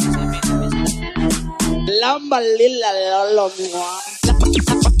 Lamba lila lolo mwa.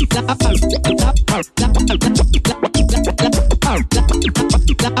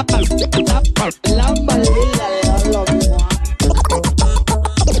 Lamba lila lolo mwa.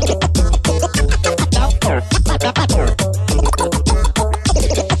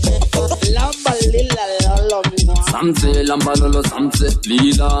 Lamba lila lolo mwa. Samse lamba lolo samse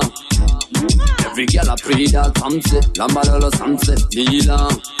lila. Every girl a pray that samse lamba lolo samse lila.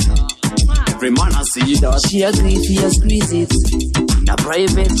 Every man I see that she agree if you squeeze it. Na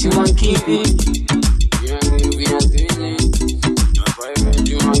private you want keep it. You agree if you squeeze it. Na private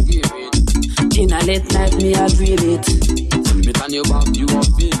you want keep it. In a late night me I feel it. Send me on your back you want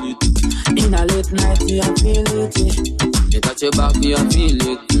feel it. In a late night me I feel it. Me touch your back me I feel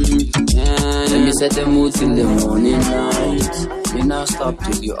it. Yeah. Let me set the mood till the morning light. Me not stop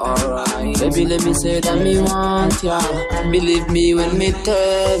till you alright. Baby, let me say that me want ya. Believe me when me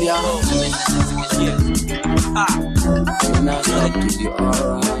tell ya. Me not stop till you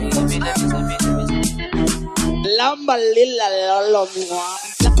alright. Lamba lila lolo mwa.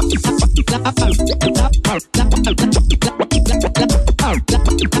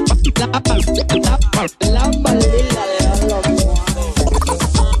 Lamba lila lolo mwa.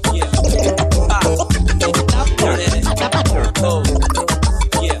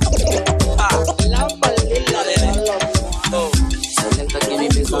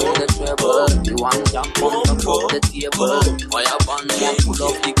 You want jump on top of the table. Fire burn, you pull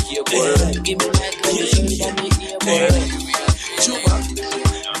off the cable. Give me my condition, let me hear. Chuma,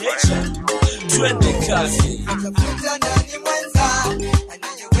 twende kazi. Tafuta nani mwenza,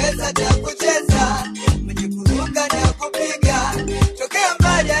 anayeweza na kucheza, mwenye kuruka na kupiga, tokea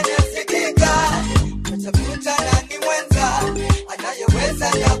mbali anasikika. Tafuta nani mwenza, anayeweza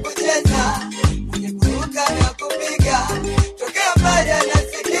na kucheza, mwenye kuruka na kupiga, tokea mbali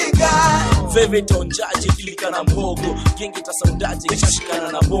anasikika. Veve tonjaji kilika na mbogo. Genge tasaundaji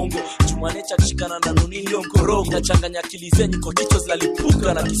kishikana na bongo. Jumanecha kishikana na nunilio mkorogo. Nachanganya akili zenyu kwa kichwa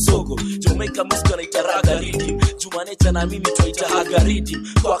zilalipuka na kisogo. Jamaica music wanaitaraga rhythm. Jumanecha na mimi twaita haga rhythm.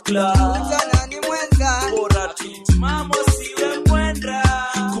 Kwa club nani mwenza, bora tweet mamo siwe mwenda.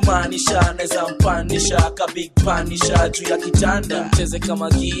 Kumaanisha neza mpanisha ka big panisha juu ya kitanda. Mcheze kama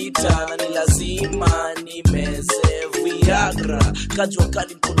gita na ni lazima nimeze Viagra. Kajua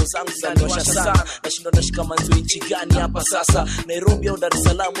kali mkono zangu zaniwasha sana. Nashindwa nashika manzo inchi gani hapa sasa. Nairobi au Dar es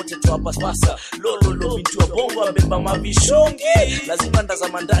Salaam wote tu hapa pasa. Lolo bintu wa bongo ambeba mavishongi. Lazima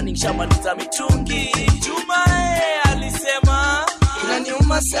ndazama ndani nishamaliza mitungi. Juma alisema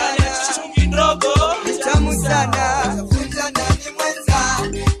unaniuma sana, chungi ndogo tamu sana. Tafuta nani mwenza,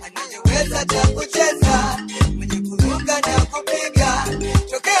 anayeweza na kucheza, mwenye kuruka na kupiga,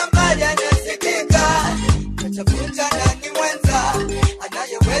 tokea mbali anasikika. Tafuta nani mwenza,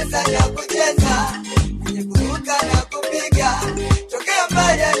 anayeweza na kucheza, mwenye kuruka na kupiga, tokea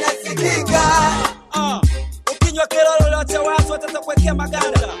mbali anasikika. Ukinywa kelele lote watu watatakuwekea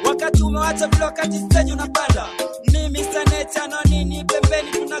maganda. Wakati umewacha vile wakati stage unapanda. Mimi saneta na nini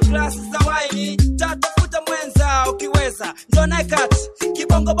pembeni kuna glasi za wine. Tafuta mwenza ukiweza. Njoo nae kati.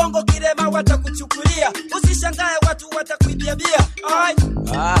 Kibongo bongo kirema watakuchukulia. Usishangae watu watakuibia bia.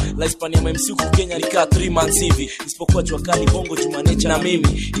 La Hispania MC huku Kenya nikaa 3 months hivi. Isipokuwa jua kali bongo Jumanecha na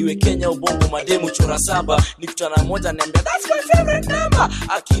mimi. Iwe Kenya au bongo mademu chora 7. Nikutana moja niambia that's my favorite number.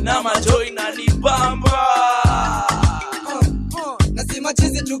 Akinama joy na nibamba. Nasima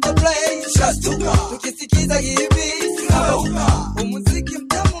chizi tuko play, shastuka. Tukisikiza hivi, sauka. Umuziki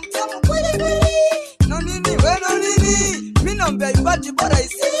mtamu kweli kweli. No nini, we no nini. Minombe ibati bora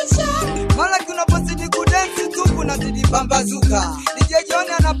isisha. Mala kunapozidi kudensi tu kunazidi pambazuka. DJ John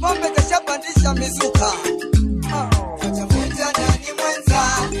anapombe kashapandisha mizuka. Tafuta nani mwenza,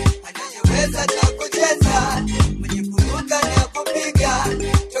 anayeweza na kucheza, mwenye kuruka na kupiga,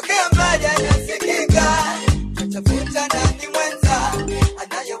 tokea mbali anasikika. Tafuta nani mwenza,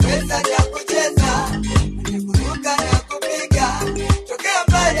 anayeweza na kucheza, mwenye kuruka na kupiga, tokea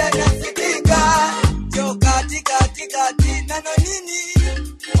mbali anasikika. Jo katika nano nini,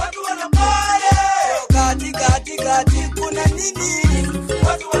 watu wanapale. Jo katika kuna nini,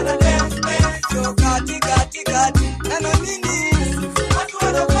 watu wana dance. Jo katika nano nini, watu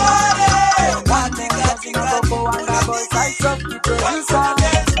wanapale. Katika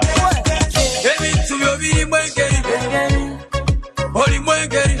Ebintu byobiri mwengeri oli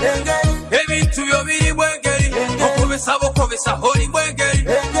mwengeri. Ebintu byobiri mwengeri okubesa bokobesa oli mwengeri.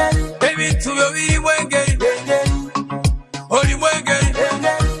 Ebintu byobiri mwengeri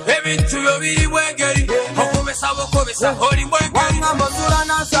kobesa oli mwenge wangamba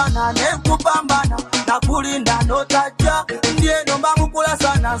sulana sana nekupambana nakulinda notaja ndiye nomba mukula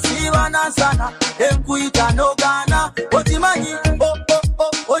sana sibana sana ekuita nogana otimanyi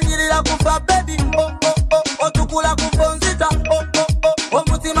onyirira kufa baby otukula kuponzita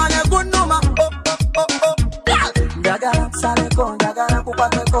omutima negunuma ndagala saleko ndagala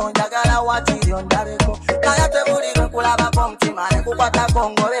kukwateko ndagala watirio ndabeko kaya tebulire kulabako mutima nekukwatako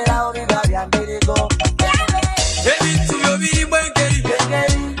ngobera obiba byambiriko ebintu byo biri mwengeri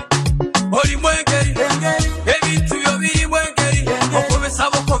oli mwengeri ebintu byo biri mwengeri okobesa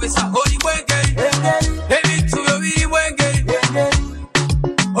bokobesa oli mwengeri ebintu byo biri mwengeri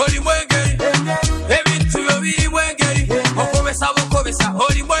oli mwengeri ebintu byo biri mwengeri okobesa bokobesa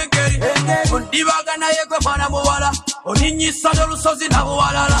oli mwengeri ondibagana yegwe mwana muwala oninyisa n'olusozi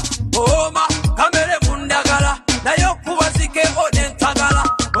nabuwalala ooma kamere mundagala naye okubazike onentagala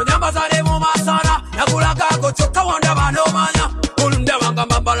onyamazale mu masana nagulagago kyokka wondaba n'omanya olundabanga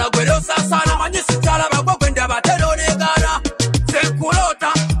mambala gwerosasana manyisi kyalaba gwe gwendaba teronegana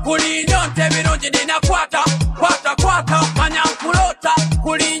senkulota kulinyonta ebirungi ninakwata kwata manya nkulota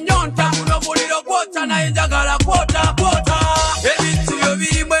kulinyonta kuno muliro gwota naye njagala kwota ebintu byo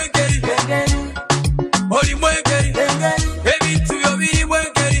biri mwengeri oli mwengeri ebintu byo biri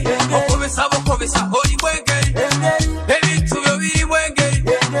mwengeri okobesa bokobesa oli mwengeri ebintu byo biri mwengeri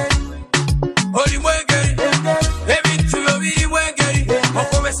oli mwengeri ebintu byo biri mwengeri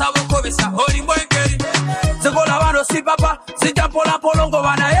okobesa bokobesa oli mwengeri zikola bano si papa sijja mpola ngo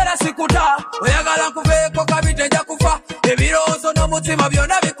banayera sikuta oyagala nkuveeko kabite nja kufa ebirowoozo n'omutima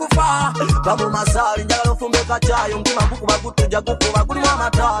byonna bikufa bamu masali njagala ofumbe kachayo mtima gukuba gutuja gukuba gulimu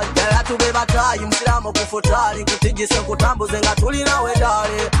amataali yala tube batayi musiramu kufutali kutigise nkutambuze nga tulina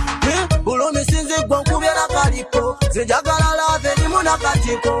wedale bulumi sinzigwa nkubye nakalipo zinjagala lave limu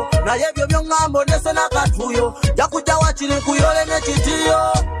nakatiko naye ebyo byongambo ndese nakatuyo jakuja wakiri nkuyole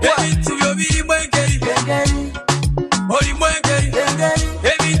nekitiyo ebintu byo biri mwengeri oli mwengeri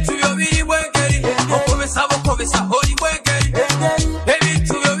ebintu byo biri mwengeri okobesa bokobesa oli mwengeri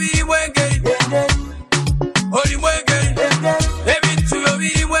ebintu byo biri mwengeri oli mwengeri ebintu byo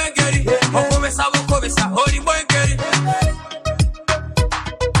biri mwengeri okobesa bokobesa oli mwengeri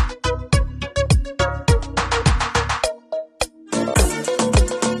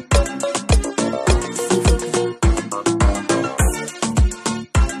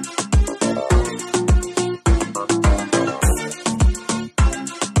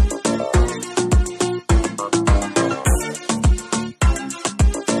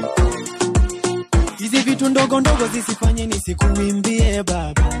ndogo ndogo zisifanye nisikuimbie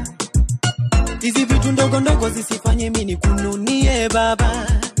baba, hizi vitu ndogo ndogo zisifanye mimi nikununie baba,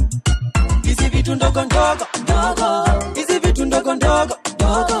 hizi vitu ndogo ndogo ndogo, hizi vitu ndogo ndogo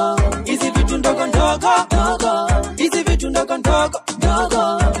ndogo, hizi vitu ndogo ndogo ndogo, hizi vitu ndogo ndogo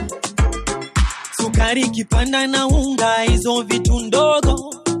ndogo. Sukari kipanda na unga, hizo vitu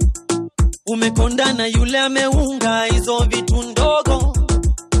ndogo. Umekonda na yule ameunga, hizo vitu ndogo.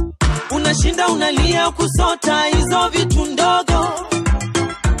 Unashinda unalia kusota, hizo vitu ndogo.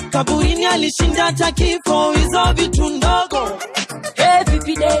 Kaburini alishinda hata kifo, hizo vitu ndogo. Hey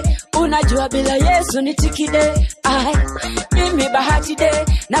vipi de, unajua bila Yesu ni tiki de. Ai, mimi bahati de,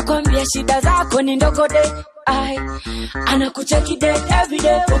 nakwambia shida zako ni ndogo de. Ai, anakucheki de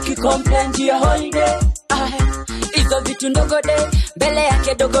everyday, ukicomplain juu ya holiday. Ai, hizo vitu ndogo de, mbele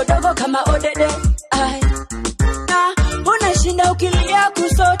yake dogo dogo kama odede. Ai, unashinda ukilia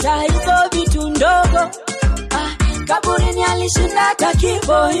kusota, hizo vitu ndogo. Kaburini alishinda hata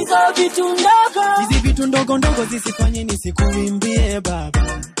kifo, hizo vitu ndogo. Hizi vitu ndogo ndogo zisifanye nisikuimbie baba,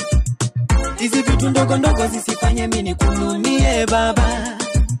 hizi vitu ndogo ndogo zisifanye mimi nikununie baba,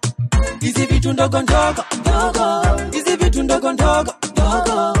 hizi vitu ndogo ndogo ndogo, hizi vitu ndogo ndogo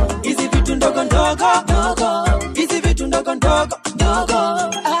ndogo, hizi vitu ndogo ndogo ndogo, hizi vitu ndogo ndogo ndogo.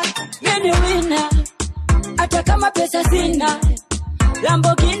 Mimi wina hata kama pesa sina,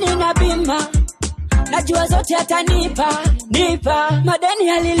 Lamborghini na bima, najua zote atanipa, nipa, madeni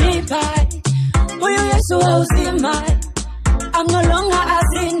alilipa. Huyu Yesu wa uzima, I'm no longer a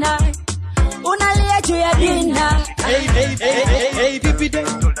sinner. Unalia juu ya dina. Hey, vipi de,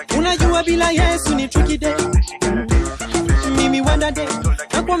 unajua bila Yesu ni tricky de. Mimi wanda de,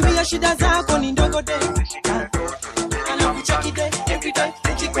 nakwambia shida zako ni ndogo de. Anakucheki de, every day,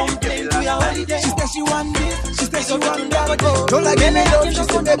 she complain to your holiday. She said she want this, she said she want that. Don't like give me love, she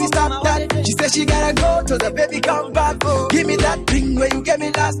said baby stop that. She said she gotta go till the baby come back. Give me that thing where you gave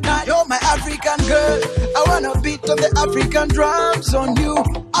me last night. You're my African girl, I wanna beat on the African drums on you.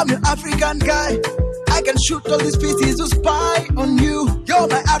 I'm your African guy, I I can shoot all these pieces to spy on you. You're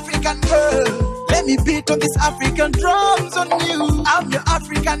my African girl. Let me beat on these African drums on you. I'm your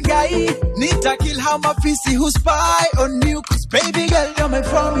African guy. Need to kill how my PC who spy on you. Cause baby girl, you're my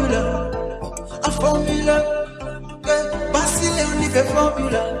formula. A formula. Basile only the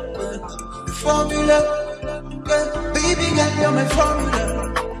formula. Formula. Baby girl, you're my formula.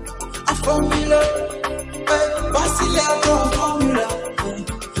 A formula. Basile a formula.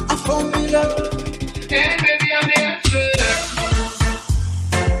 A formula. Hey baby, I'm the answer.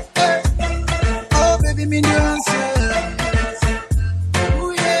 Oh baby, me the answer.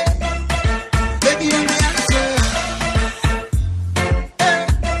 Oh yeah. Baby, I'm the answer.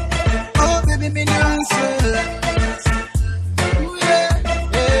 Oh baby, me the answer. Oh yeah.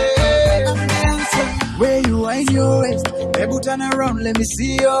 I'm the answer. Where you wind your waist, baby, turn around, let me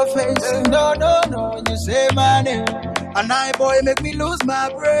see your face. No, you say my name. And I boy make me lose my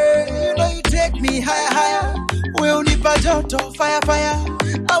brain. You know you take me higher. We only pajoto, fire.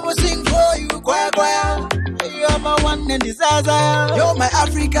 I will sing for you, choir. You are my one and desire. You're my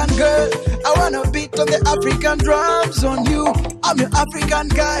African girl. I wanna beat on the African drums on you. I'm your African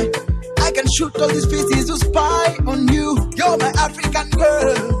guy. I can shoot all these pieces to spy on you. You're my African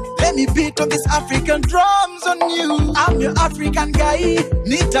girl. Let me beat on these African drums on you. I'm your African guy.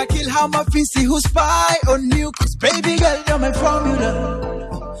 Need to kill how my PC who spy on you. Cause baby girl, you're my formula.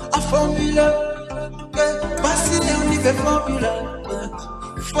 A formula. Basile only the formula.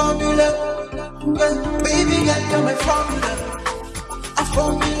 Formula. Baby girl, you're my formula. A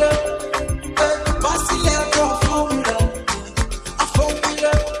formula. Basile a formula. A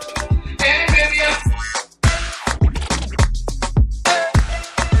formula. Hey baby,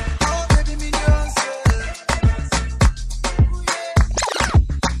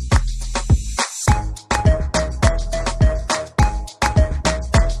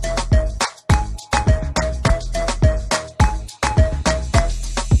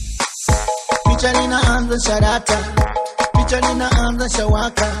 Picha linaanza sharata, picha linaanza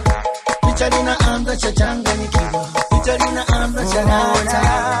shawaka, picha linaanza chachanganyikiwa, picha linaanza sharata.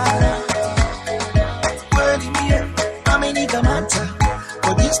 Kweli mie amenikamata,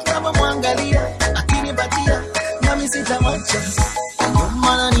 kwa jinsi navyomwangalia akinipatia nami sitamwacha.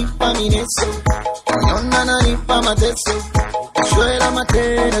 Nyuma ananipa mineso, moyoni ananipa mateso, kushwela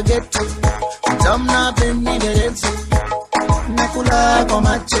matera geto, mtamna peni derezo, nakula kwa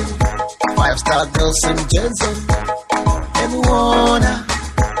macho. 5-star girls in Jersey. Everyone.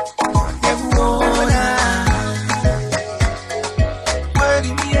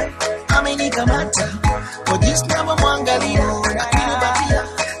 Kweli mie amenikamata, kwa jinsi navyomwangalia akinipatia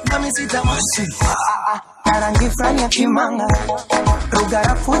nami sitamwacha. Rangi frani ya kimanga,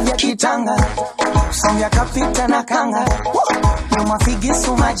 rugarafu ya kitanga, songa kapita na kanga, nyuma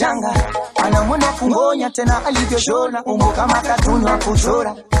figisu majanga, anamwona kungonya tena alivyoshona, umbo kama katuni wa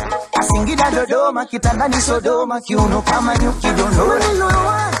kuchora. Singida Dodoma, kitandani Sodoma, kiuno kama nyuki dondora. Maneno ya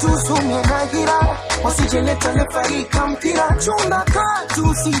watu sumye na gira, wasicheleta lefarika mpira, chumba katu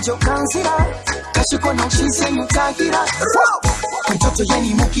usijo kansira, kashiko na ushize mutahira. Mtoto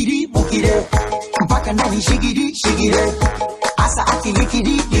yeni mukire, mpaka ndani shigire, asa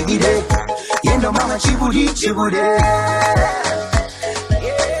akilikide, yendo mama chibudi.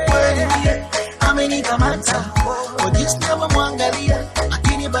 Amenikamata, kwa jinsi navyomwangalia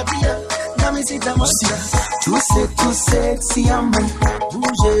akinipatia nami sitamwacha. Too sexy yaman,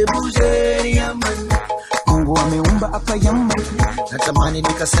 Buje yaman, Mungu ameumba hapa yaman, natamani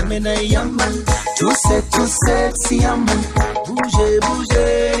nikaseme na yaman. Too sexy yaman,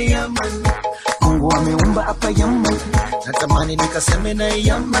 Buje yaman, Mungu ameumba hapa yaman, natamani nikaseme na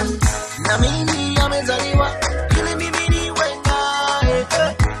yaman. Na mimi amezaliwa ili mimi niwe naye,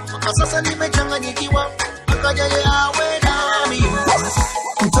 kwa sasa nimechanganyikiwa, akaja yeye awe nami.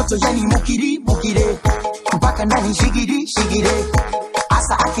 mtoto yani mukire, mpaka ndani shigire,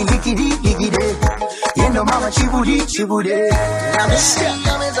 asa akilikide, yendo mama chibudi. Na mimi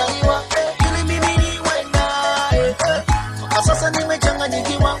amezaliwa ili mimi niwe naye, kwa sasa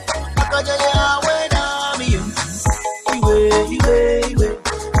nimechanganyikiwa, akaja yeye awe nami.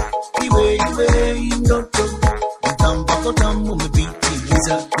 Iwe ndoto mtambako tamu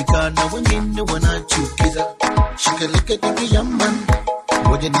umepitiliza, nikana wengine wanachukiza. Shikalike tiki yaman,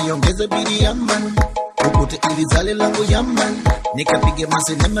 ngoja niongeze bidi yaman, ukute ili zale langu yaman, nikapige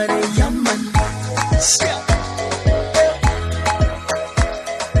masenemare yaman.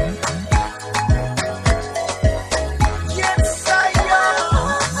 Yes, I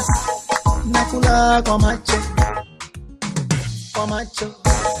am. Nakula kwa macho,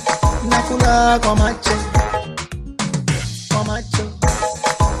 nakula kwa macho,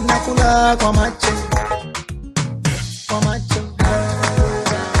 nakula kwa macho.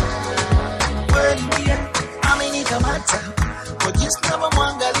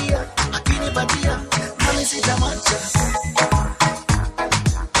 Mwangalia, akinipatia, nami sitamwacha.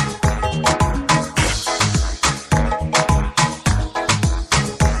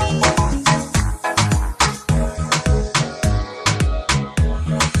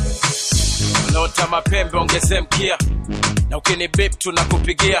 Lota mapembe ongeze mkia, na ukini beep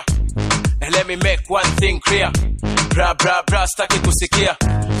tunakupigia. And let me make one thing clear. Bra bra bra staki kusikia.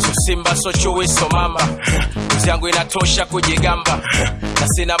 So simba so chui so mamba. Uzi yangu inatosha kujigamba. Na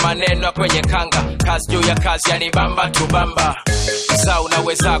sina maneno kwenye kanga. Kazi juu ya kazi yanibamba tubamba. Uzaa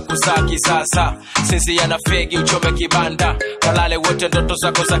unaweza kuzaa kisasa. Sisi yana fegi uchome kibanda. Kalale wote ndoto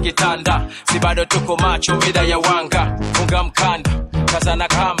zako za kitanda. Si bado tuko macho mida ya wanga. Funga mkanda, kaza na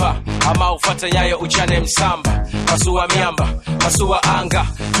kamba. Ama ufate nyayo uchane msamba. Pasua miamba, pasua anga.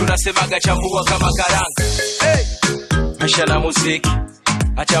 Tunasemaga chambua kama karanga. Hey! Maisha na muziki,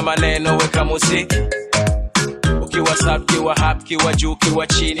 acha maneno weka muziki. Ukiwa sub, kiwa hap, kiwa juu, kiwa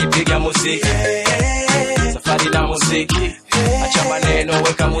chini, piga muziki. Safari na muziki, acha maneno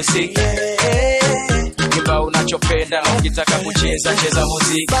weka muziki. Kimba unachopenda, ukitaka kucheza, cheza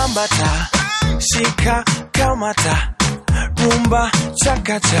muziki. Bambata, shika, kamata, rumba,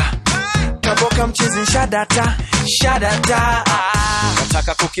 chakata. Kaboka mchizi shadata, shadata.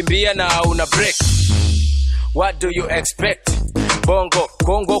 Nataka kukimbia na una break. What do you expect? Bongo,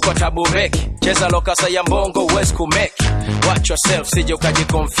 Kongo kwa tabu meki. Cheza lokasa ya mbongo, uwezi kumeki. Watch yourself, sije ukaji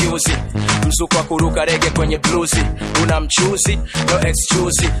confuse. Mzuko wa kuruka rege kwenye bluesi. Una mchuzi, no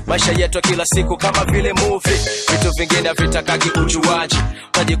excuse. Maisha yetu kila siku kama vile movie. Vitu vingine vitakagi ujuaji.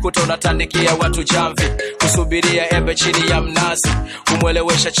 Utajikuta unatandikia watu jamvi. Kusubiria embe chini ya mnazi.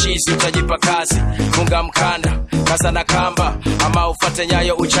 Kumwelewesha chizi, utajipa kazi. Funga mkanda, kaza na kamba. Ama ufate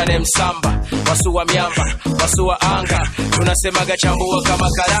nyayo uchane msamba. Pasua miamba, pasua anga. Tunasemaga chambua kama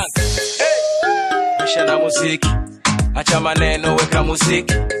karanga. Maisha na muziki, acha maneno weka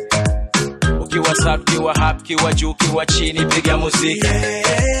muziki. Ukiwa sub, kiwa hap, kiwa juu, kiwa chini, piga muziki.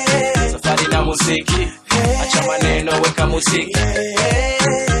 Safari na muziki, acha maneno weka muziki.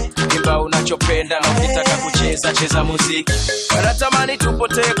 Kimba unachopenda na ukitaka kucheza, cheza muziki. Wanatamani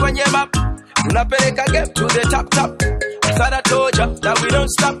tupotee kwenye map. Tunapeleka game to the top top. Thought I told ya that we don't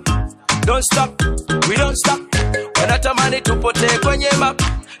stop. Don't stop, we don't stop. Wanatamani tupotee kwenye map.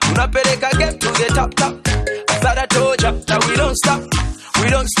 Tunapeleka game to the top top. I thought I told ya that we don't stop. We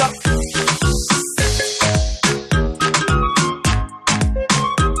don't stop.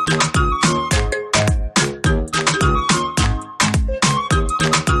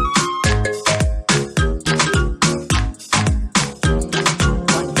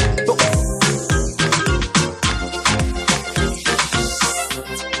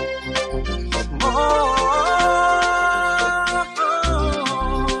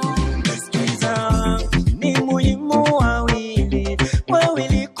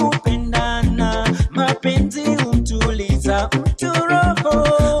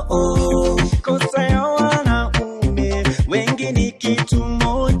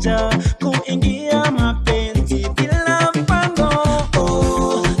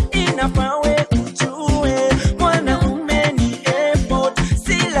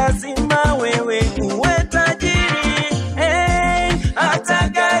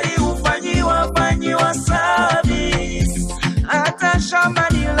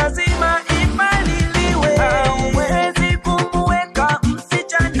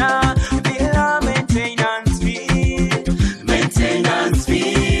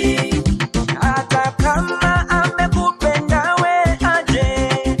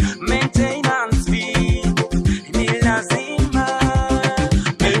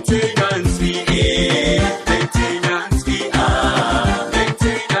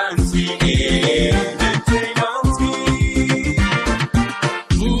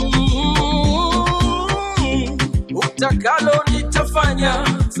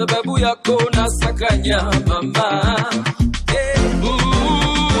 Sababu yako nasakanya mama.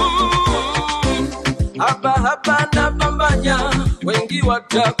 Hapa na pambanya, wengi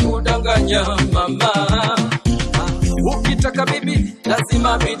watakudanganya mama. Ukitaka bibi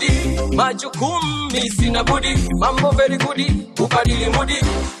lazima bidii, majukumu sina budi, mambo very good, ubadili mudi,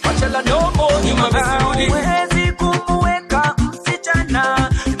 machala domo nyuma visirudi. Huwezi kumweka msichana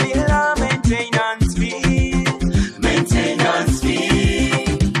bila maintenance fee. Maintenance fee.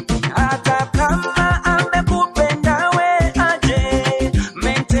 Hata kama amekupenda we aje,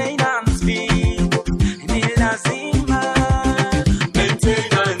 maintenance fee ni lazima.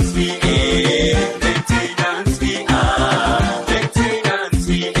 Maintenance fee, maintenance fee, maintenance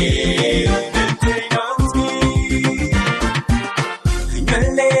fee, maintenance fee.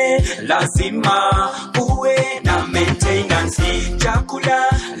 Nywele lazima uwe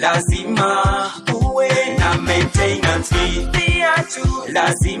lazima uwe na maintenance fee. Viatu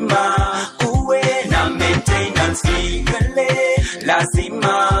lazima uwe na maintenance fee.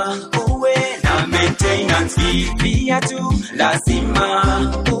 Lazima uwe na maintenance fee. Viatu lazima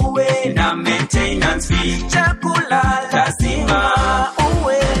uwe na maintenance fee. Chakula lazima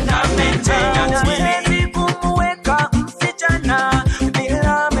uwe na maintenance fee. Huwezi kumweka msichana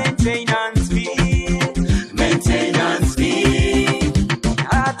bila maintenance fee. Maintenance fee.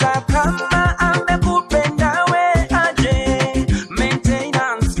 Hata kama amekupenda we aje,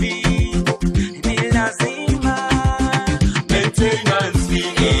 maintenance fee ni lazima. Maintenance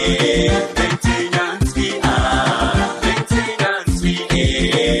fee, maintenance fee, maintenance fee,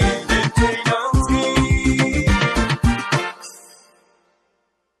 maintenance fee.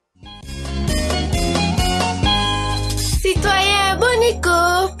 Citoyen Bonico,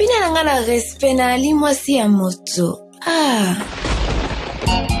 pina nanga na respect na limwasi ya moto.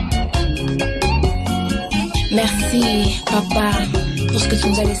 Merci, papa, pour ce que tu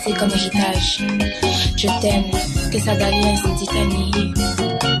nous as laissé comme héritage. Je t'aime, que ça d'alliance Titanie.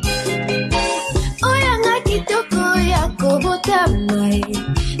 Oyanga kitoko ya kobota mai,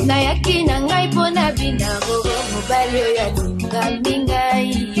 na yaki na ngai pona bina gogo mobali ya dinga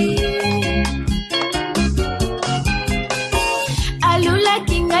mingai. Alula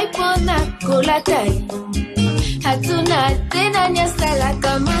kingai pona kolatai. Hatuna tena nyasala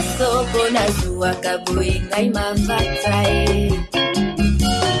kama soko na zuwa kabui ngai mavatai.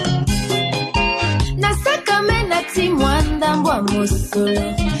 Nasaka mena timwanda mbwa mosolo.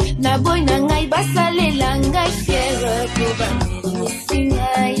 Na boy na ngai basalela ngai fiere kuba menisi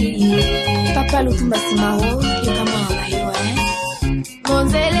ngai. Papa lutumba simao, yukama walayo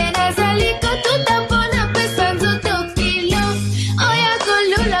Monzele nazali kotuta pona pesa nzoto kilo. Oya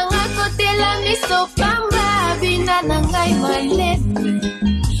kolula ngakotela miso pamba. Bina na ngai malene.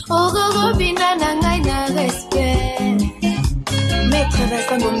 Ogogo bina na ngai na respect. Maître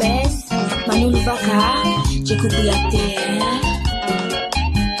Vincent Gomez, Manu Lubaka, Djekou Kouyaté.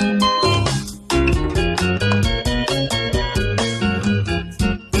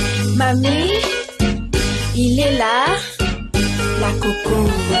 Mamie, il est là, la coco.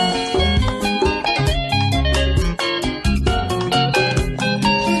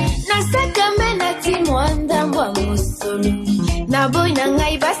 Nasaka mena timwanda mbwa mosolo. Na boy na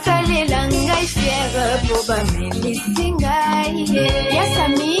ngai basalela ngai fiere po ba melisi ngai.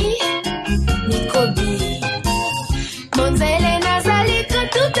 Yasami, Nikobi. Monzele nazali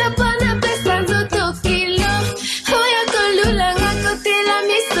kotuta pona pesa nzoto kilo. Oya kolula ngakotela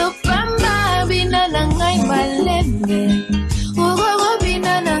miso pamba. Bina na ngai malembe. Ugogo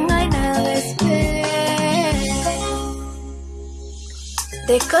bina na ngai na respect.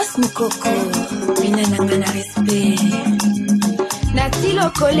 Dekos mukoko, bina na ngai na respect. Natilo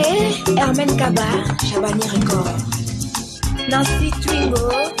Kole, Hermen Kaba, Chabani Record. Nancy Twingo,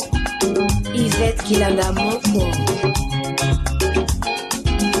 Yvette Kilanda Moko.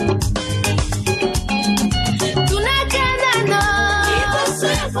 Tunakanano,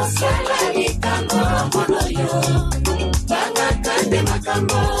 Ibosala likambo monoyo. Bangakande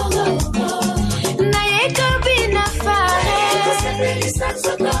makambo. Nayeko bina fare. Kusepelisa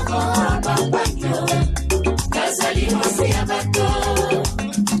sotomo abambanyo. Kazali mose ya bato.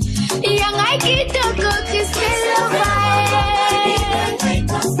 Yangai kitoko kiselo wae.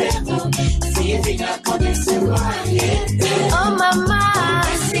 Oh mama,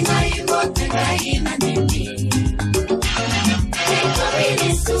 singa imote na ina nini. Eko bini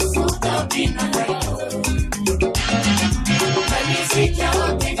sufuto bina rayo. Manisika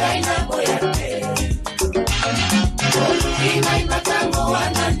otega ina boyate. Oluina imatango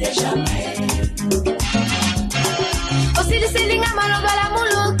wanande jamais. Osili selinga maloba la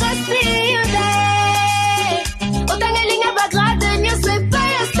mulu kasi yude. Otangelinga bagrade nyoswe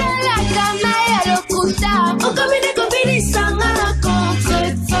paya sala kana ya lokuta. Okamine kombini sanga na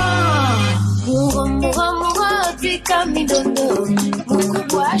contre-temps. Muro tika midondo.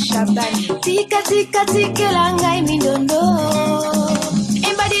 Mukubwa shabani. Tika tikelanga midondo.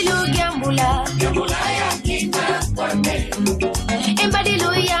 Embadilu yambula. Yambula ya kina kwame.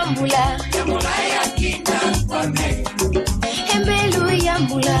 Embadilu yambula. Yambula ya kina kwame. Embelu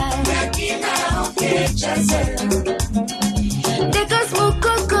yambula. Yakina okechaze. Dekos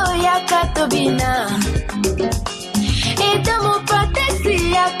mukoko ya katobina. Edamo patesi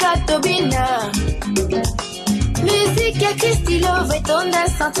ya katobina. Musique ya Christy Love est ton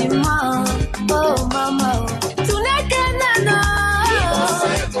sentiment. Oh mama, tunakanano.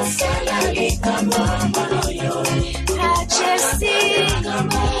 A Chelsea,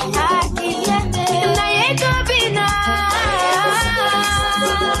 a Kylian, na yekobina.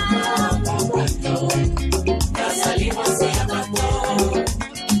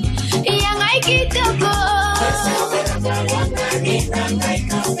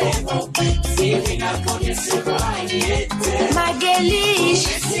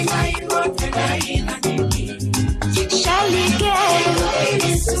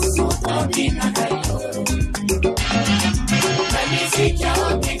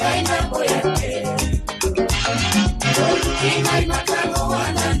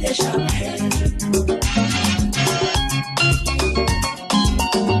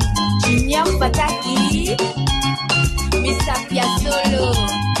 Junior Pataki, Mr. Pia Solo.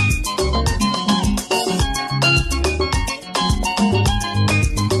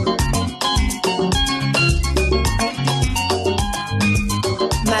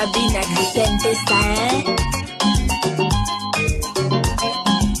 Mabina Christian Destin.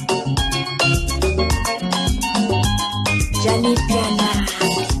 Jani Piana,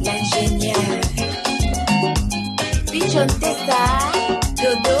 l'ingénieur. Pichon Tessa,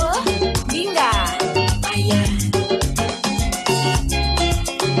 Dodo, Ginga, Aya.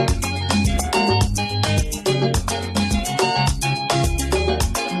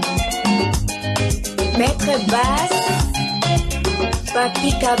 Maître Bass,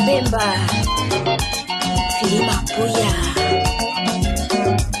 Papi Kabemba, Filima Pouya.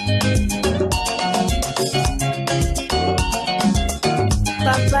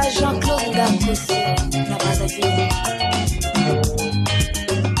 Papa Jean-Claude Ngakoso, na Brazzaville.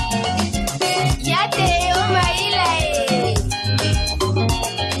 Yate Omaila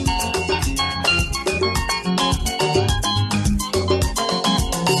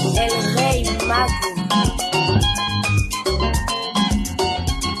El Rey Mago.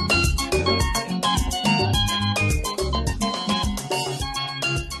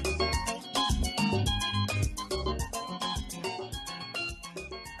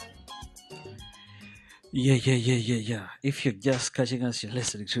 Yeah. If you're just catching us, you're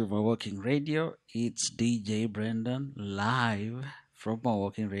listening to Mawalking Radio. It's Deejay Brendan live from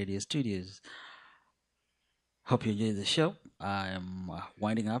Mawalking Radio Studios. Hope you enjoy the show. I'm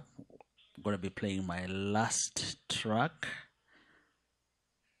winding up. I'm going to be playing my last track.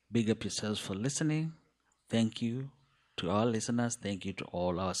 Big up yourselves for listening. Thank you to all listeners. Thank you to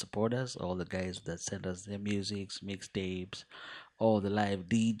all our supporters, all the guys that send us their musics, mixtapes, all the live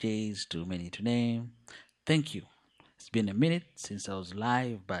DJs, too many to name. Thank you. It's been a minute since I was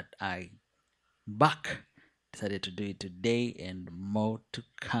live, but I back. Decided to do it today and more to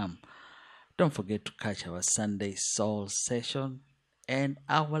come. Don't forget to catch our Sunday Soul session and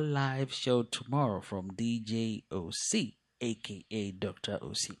our live show tomorrow from DJ OC, a.k.a. Dr.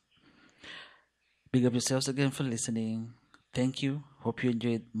 OC. Big up yourselves again for listening. Thank you. Hope you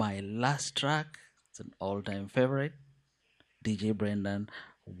enjoyed my last track. It's an all-time favorite. Deejay Brendan,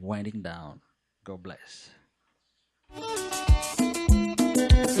 winding down. God bless.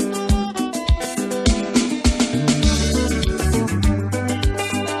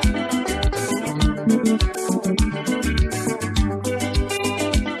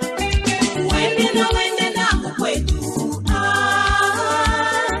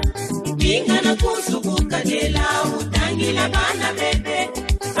 Utangila bana bebe,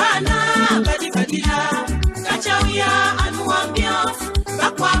 bana badibadila, kachawia anuambia,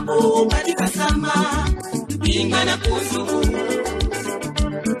 bakwabu badibasama, inga na kuzugu.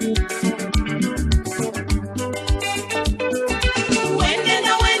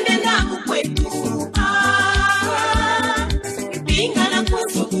 Wende na mkwetu, inga na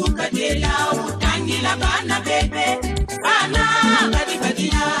kuzugu kadela, utangila bana bebe, bana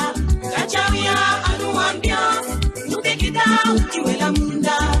badibadila, kachawia anuambia, mutekida ukiwela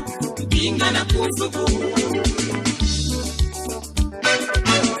munda, inga na kuzugu.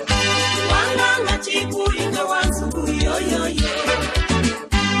 Wanga chiku inga wanzugu yo.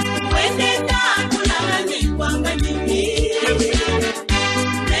 Wende na kulala ni kwanga nini.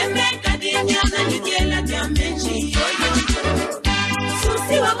 Neme kadinya na nijela diamenji yo.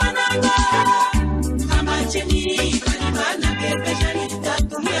 Susi wa mananga, kama cheni, kalibana bebe jani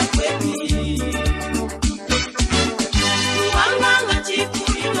tatumia kwepi. Wanga chiku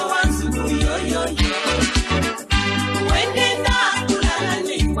inga wanzugu yo.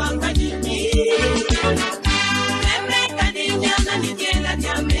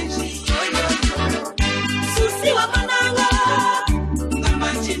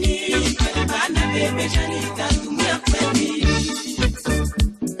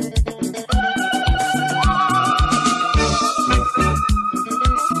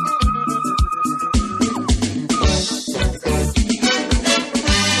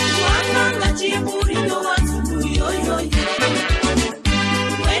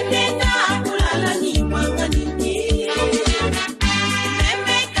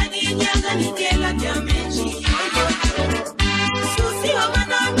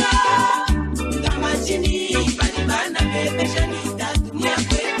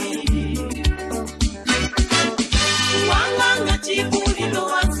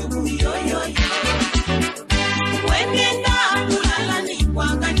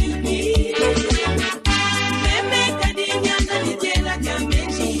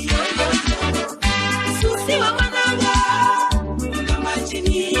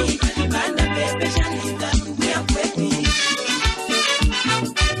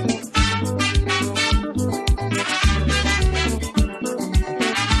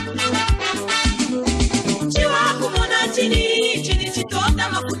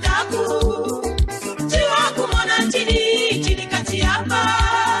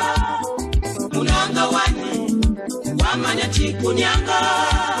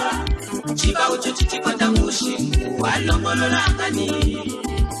 chiba ucho chichikwata mushi walongolola ngani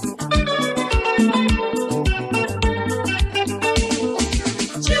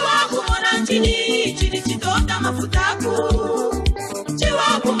chiwa kumona chini chini chitota mafutako chiwa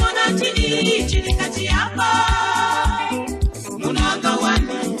kumona chini chini kati hapa munanga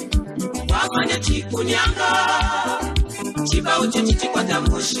wani wamanya chikunyanga chiba ucho chichikwata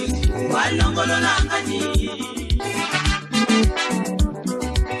mushi walongolola ngani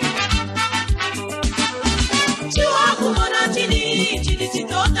chiwa kumona chini chini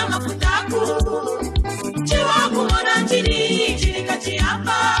chitota mafutako chiwa kumona chini chini kati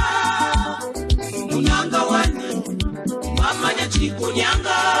hapa munanga wani wamanya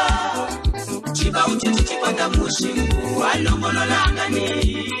chikunyanga chiba ucho chichikwata mushi walongolola ngani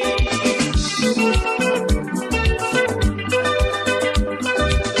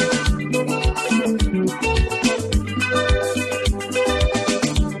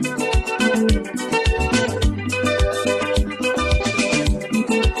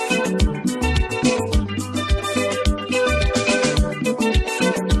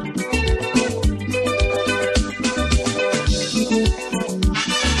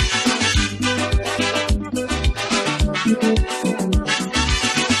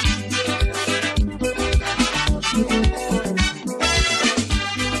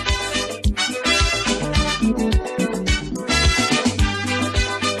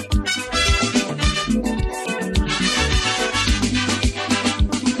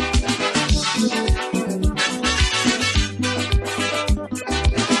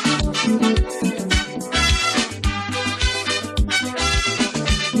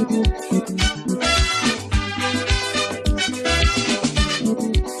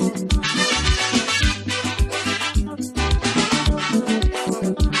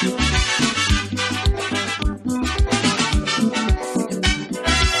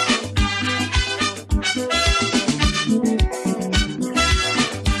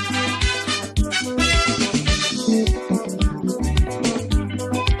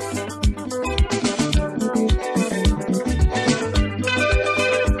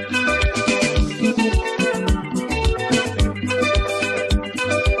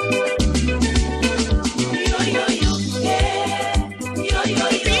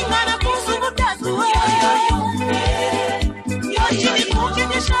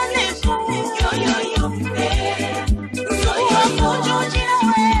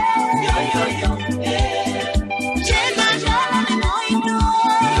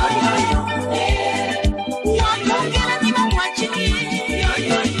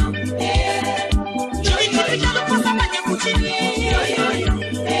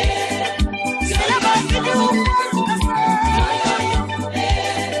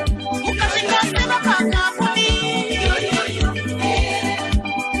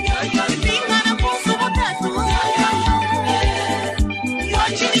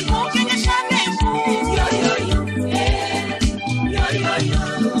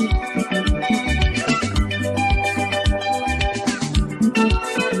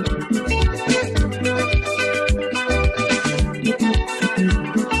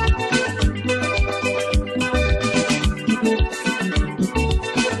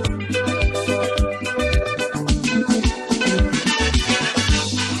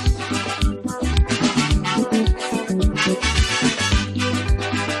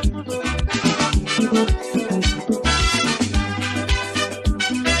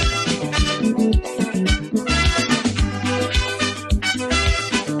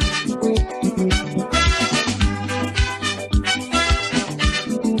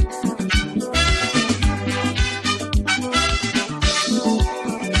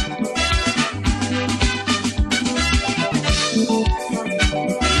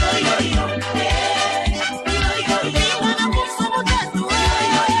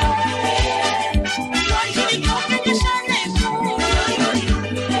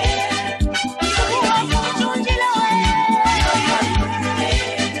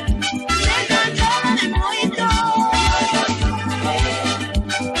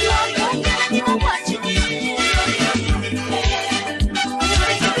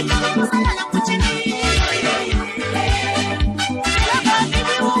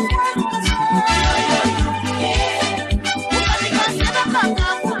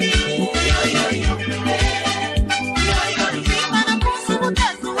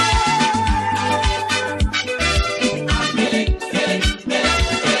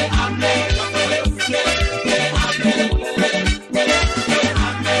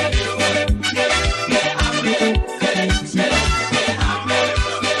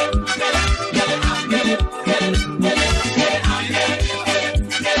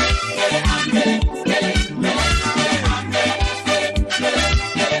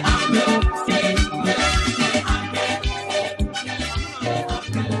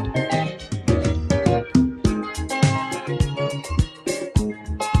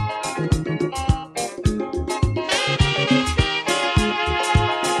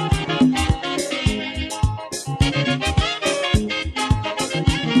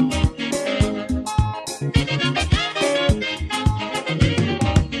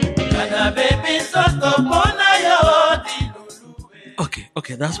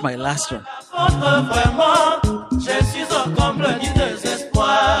Okay, that's my last one. Vraiment, je suis au comble du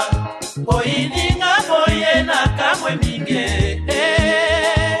désespoir. Boyininga boyena kamwe minge.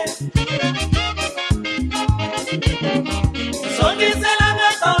 Songiselanga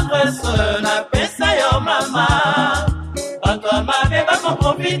tendresse na pesa yo mama. Bato mabe bako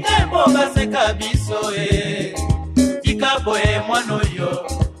profite mbo baseka biso Tika boye mwano yo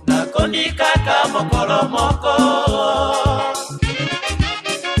nakondi kaka mokolo moko.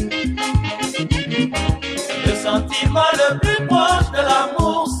 Le sentiment le plus proche de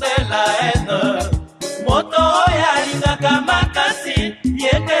l'amour, c'est la haine. Moto ya lingaka makasi,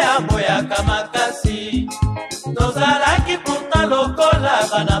 yeke aboya kamakasi. Tozalaki pourtant lokola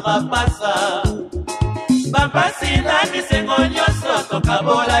bana mapasa. Bapasi na bisengo nyonso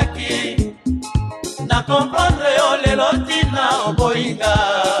tokabolaki. Na comprendre olelo tina oboyinga.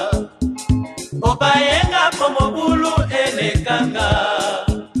 Obayenga po mobulu elekanga.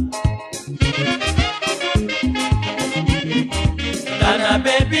 Kana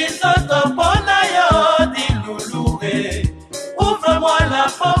baby soto pona yo di louloué. Ouvre-moi la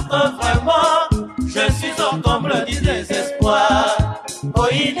porte vraiment. Je suis au comble du désespoir.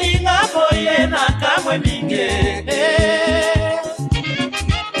 Oininga boyena kamwe minge.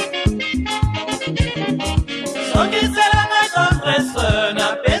 Songiselanga tendresse na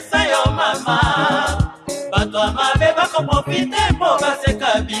pesa yo mama. Bato amabe bako profite mpo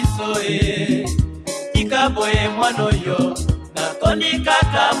baseka biso Tika boye mwano yo nakondi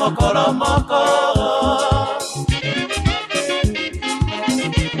kaka mokolo moko.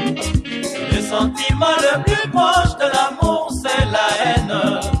 Le sentiment le plus proche de l'amour, c'est la haine.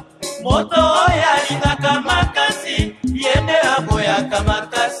 Moto ya lingaka makasi, yende aboya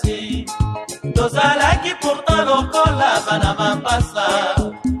kamakasi. Tozalaki pourtant lokola bana mapasa.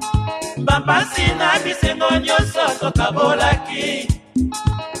 Bapasi na bisengo nyonso tokabolaki.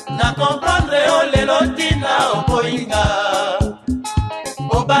 Na comprendre olelo tina oboyinga.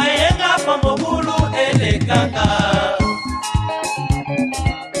 Obayenga po mobulu elekanga.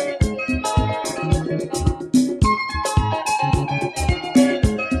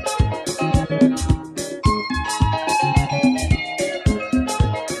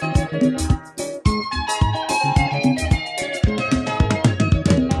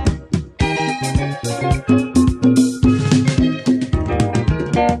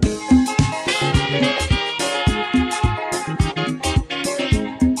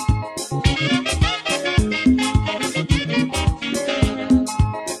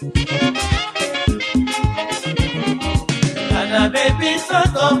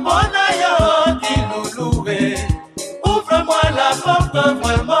 Ouvre-moi la porte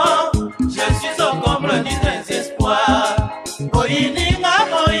vraiment. Je suis au comble du désespoir. Boyininga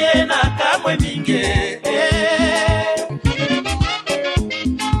boyena kamwe minge.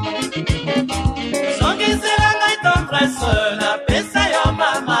 Songiselanga tendresse na pesa yo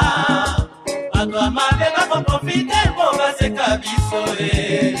mama. Bato amabe bako profite mpo baseka biso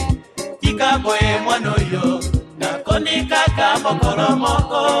Tika boye mwano yo nakondi kaka mokolo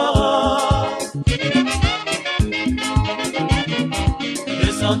moko.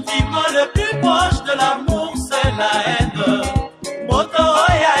 Le sentiment le plus proche de l'amour, c'est la haine. Moto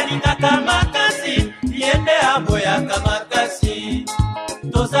ya lingaka makasi, yende aboya kamakasi.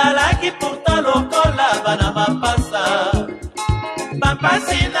 Tozalaki pourtant lokola bana mapasa.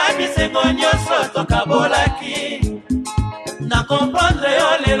 Bapasi na bisengo nyonso tokabolaki. Na comprendre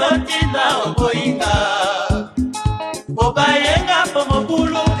olelo tina oboyinga. Obayenga po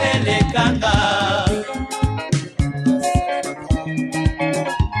mobulu elekanga.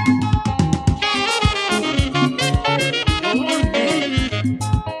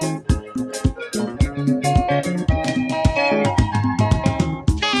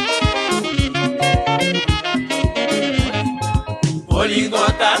 Olingo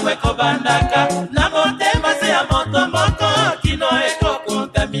tangwe kobandaka. Na motema se ya moto moko kino eko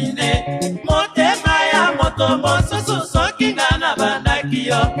kontamine. Motema ya moto mosusu soki ngana bandaki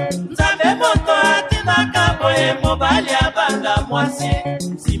yo. Nzambe moto atinaka boye mobali abanda mwasi.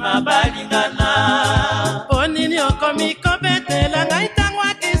 Sima balingana. Onini okomi kobetela ngai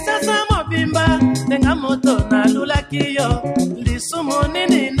tangwa kisasa mobimba. Tenga moto na lulaki yo. Lisumu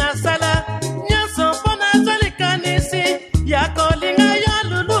nini nasala. Nyoso pona zolikanisi. Ya kolinga yo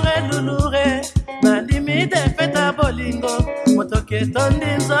lulure. Nandimi defeta bolingo. Motoke tondi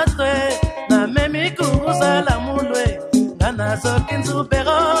nzotwe. Na memi kuruza la mulwe. Nana zoki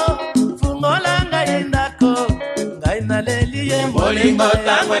nzubero. Fungola ngai ndako. Ngai na lelie molingo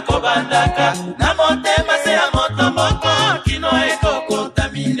tangwe kobandaka. Na motema se ya moto moko. Kino eko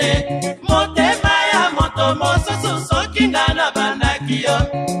kontamine. Motema ya moto mosusu soki ngana bandaki yo.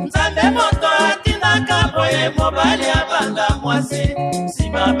 boye mobali abanda mwasi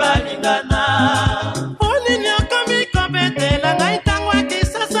sima balingana Onini okomi kobetela ngai ntango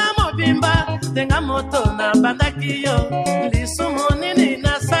akisasa mobimba tenga moto na bandaki yo lisumu nini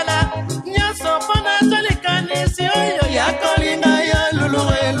nasala nyonso mpo nazolikanisi oyo ya kolinga yo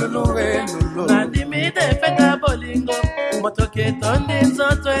lulure nandimi defeta bolingo moto ketondi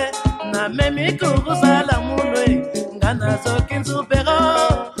nzotwe na memi kuruzala mulwe nga nazoki nzubero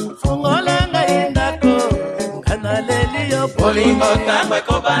fungola ngai ndako nga naleli yo bolingo ntango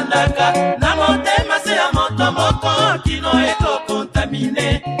ekobandaka na motema se ya moto moko kino ekokontamine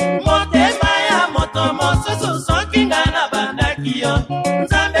motema ya moto mosusu soki nga na bandaki yo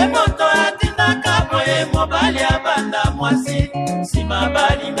nzambe moto atindaka boye mobali abanda mwasi nsima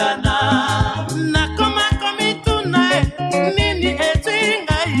balingana nakoma komituna nini etwi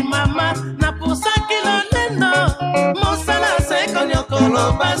ngai mama napusaki lolendo mosala seko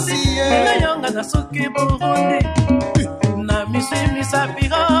nyokolo basi eleyonga na suki burundi na misimisa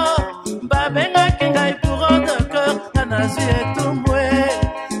piro babengaki ngai puro de cœur nga nazwi etumbwe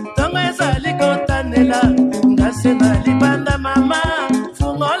ntongo ezali kotanela ngase na libanda mama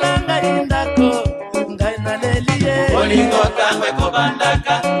fungola ngai ndako ngai naleli ye bolingo ntango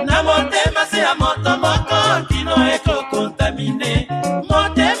ekobandaka na motema se ya moto moko kino ekokontamine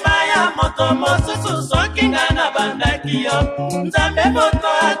motema ya moto mosusu soki nga na bandaki yo nzambe moto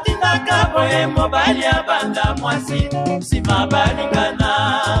atindaka boye mobali abanda mwasi nsima balingana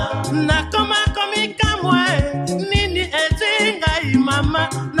nakoma komikamwe nini etwi ngai mama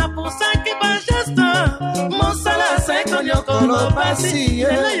napusaki bageste mosala seko nyokolo basi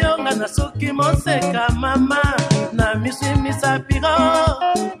eleyonga na suki moseka mama na misimisa piro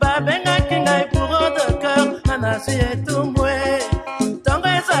babengaki ngai puro de cœur nga nazwi etumbwe ntongo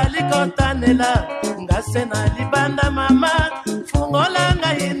ezali kotanela ngase na libanda mama fungola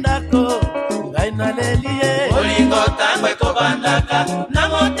ngai ndako ngai naleli ye bolingo ntango ekobandaka na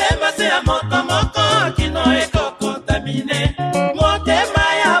motema se ya moto moko kino ekokontamine motema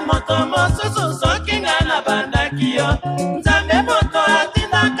ya moto mosusu soki nga na bandaki yo nzambe moto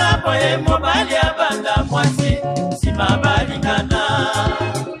atindaka boye mobali abanda mwasi nsima balingana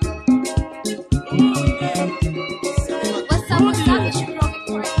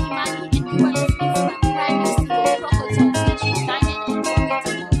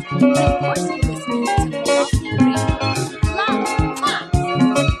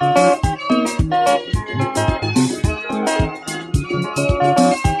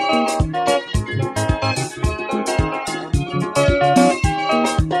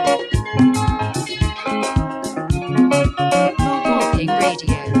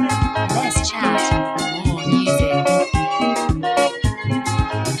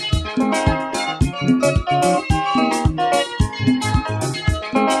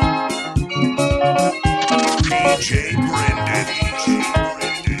Deejay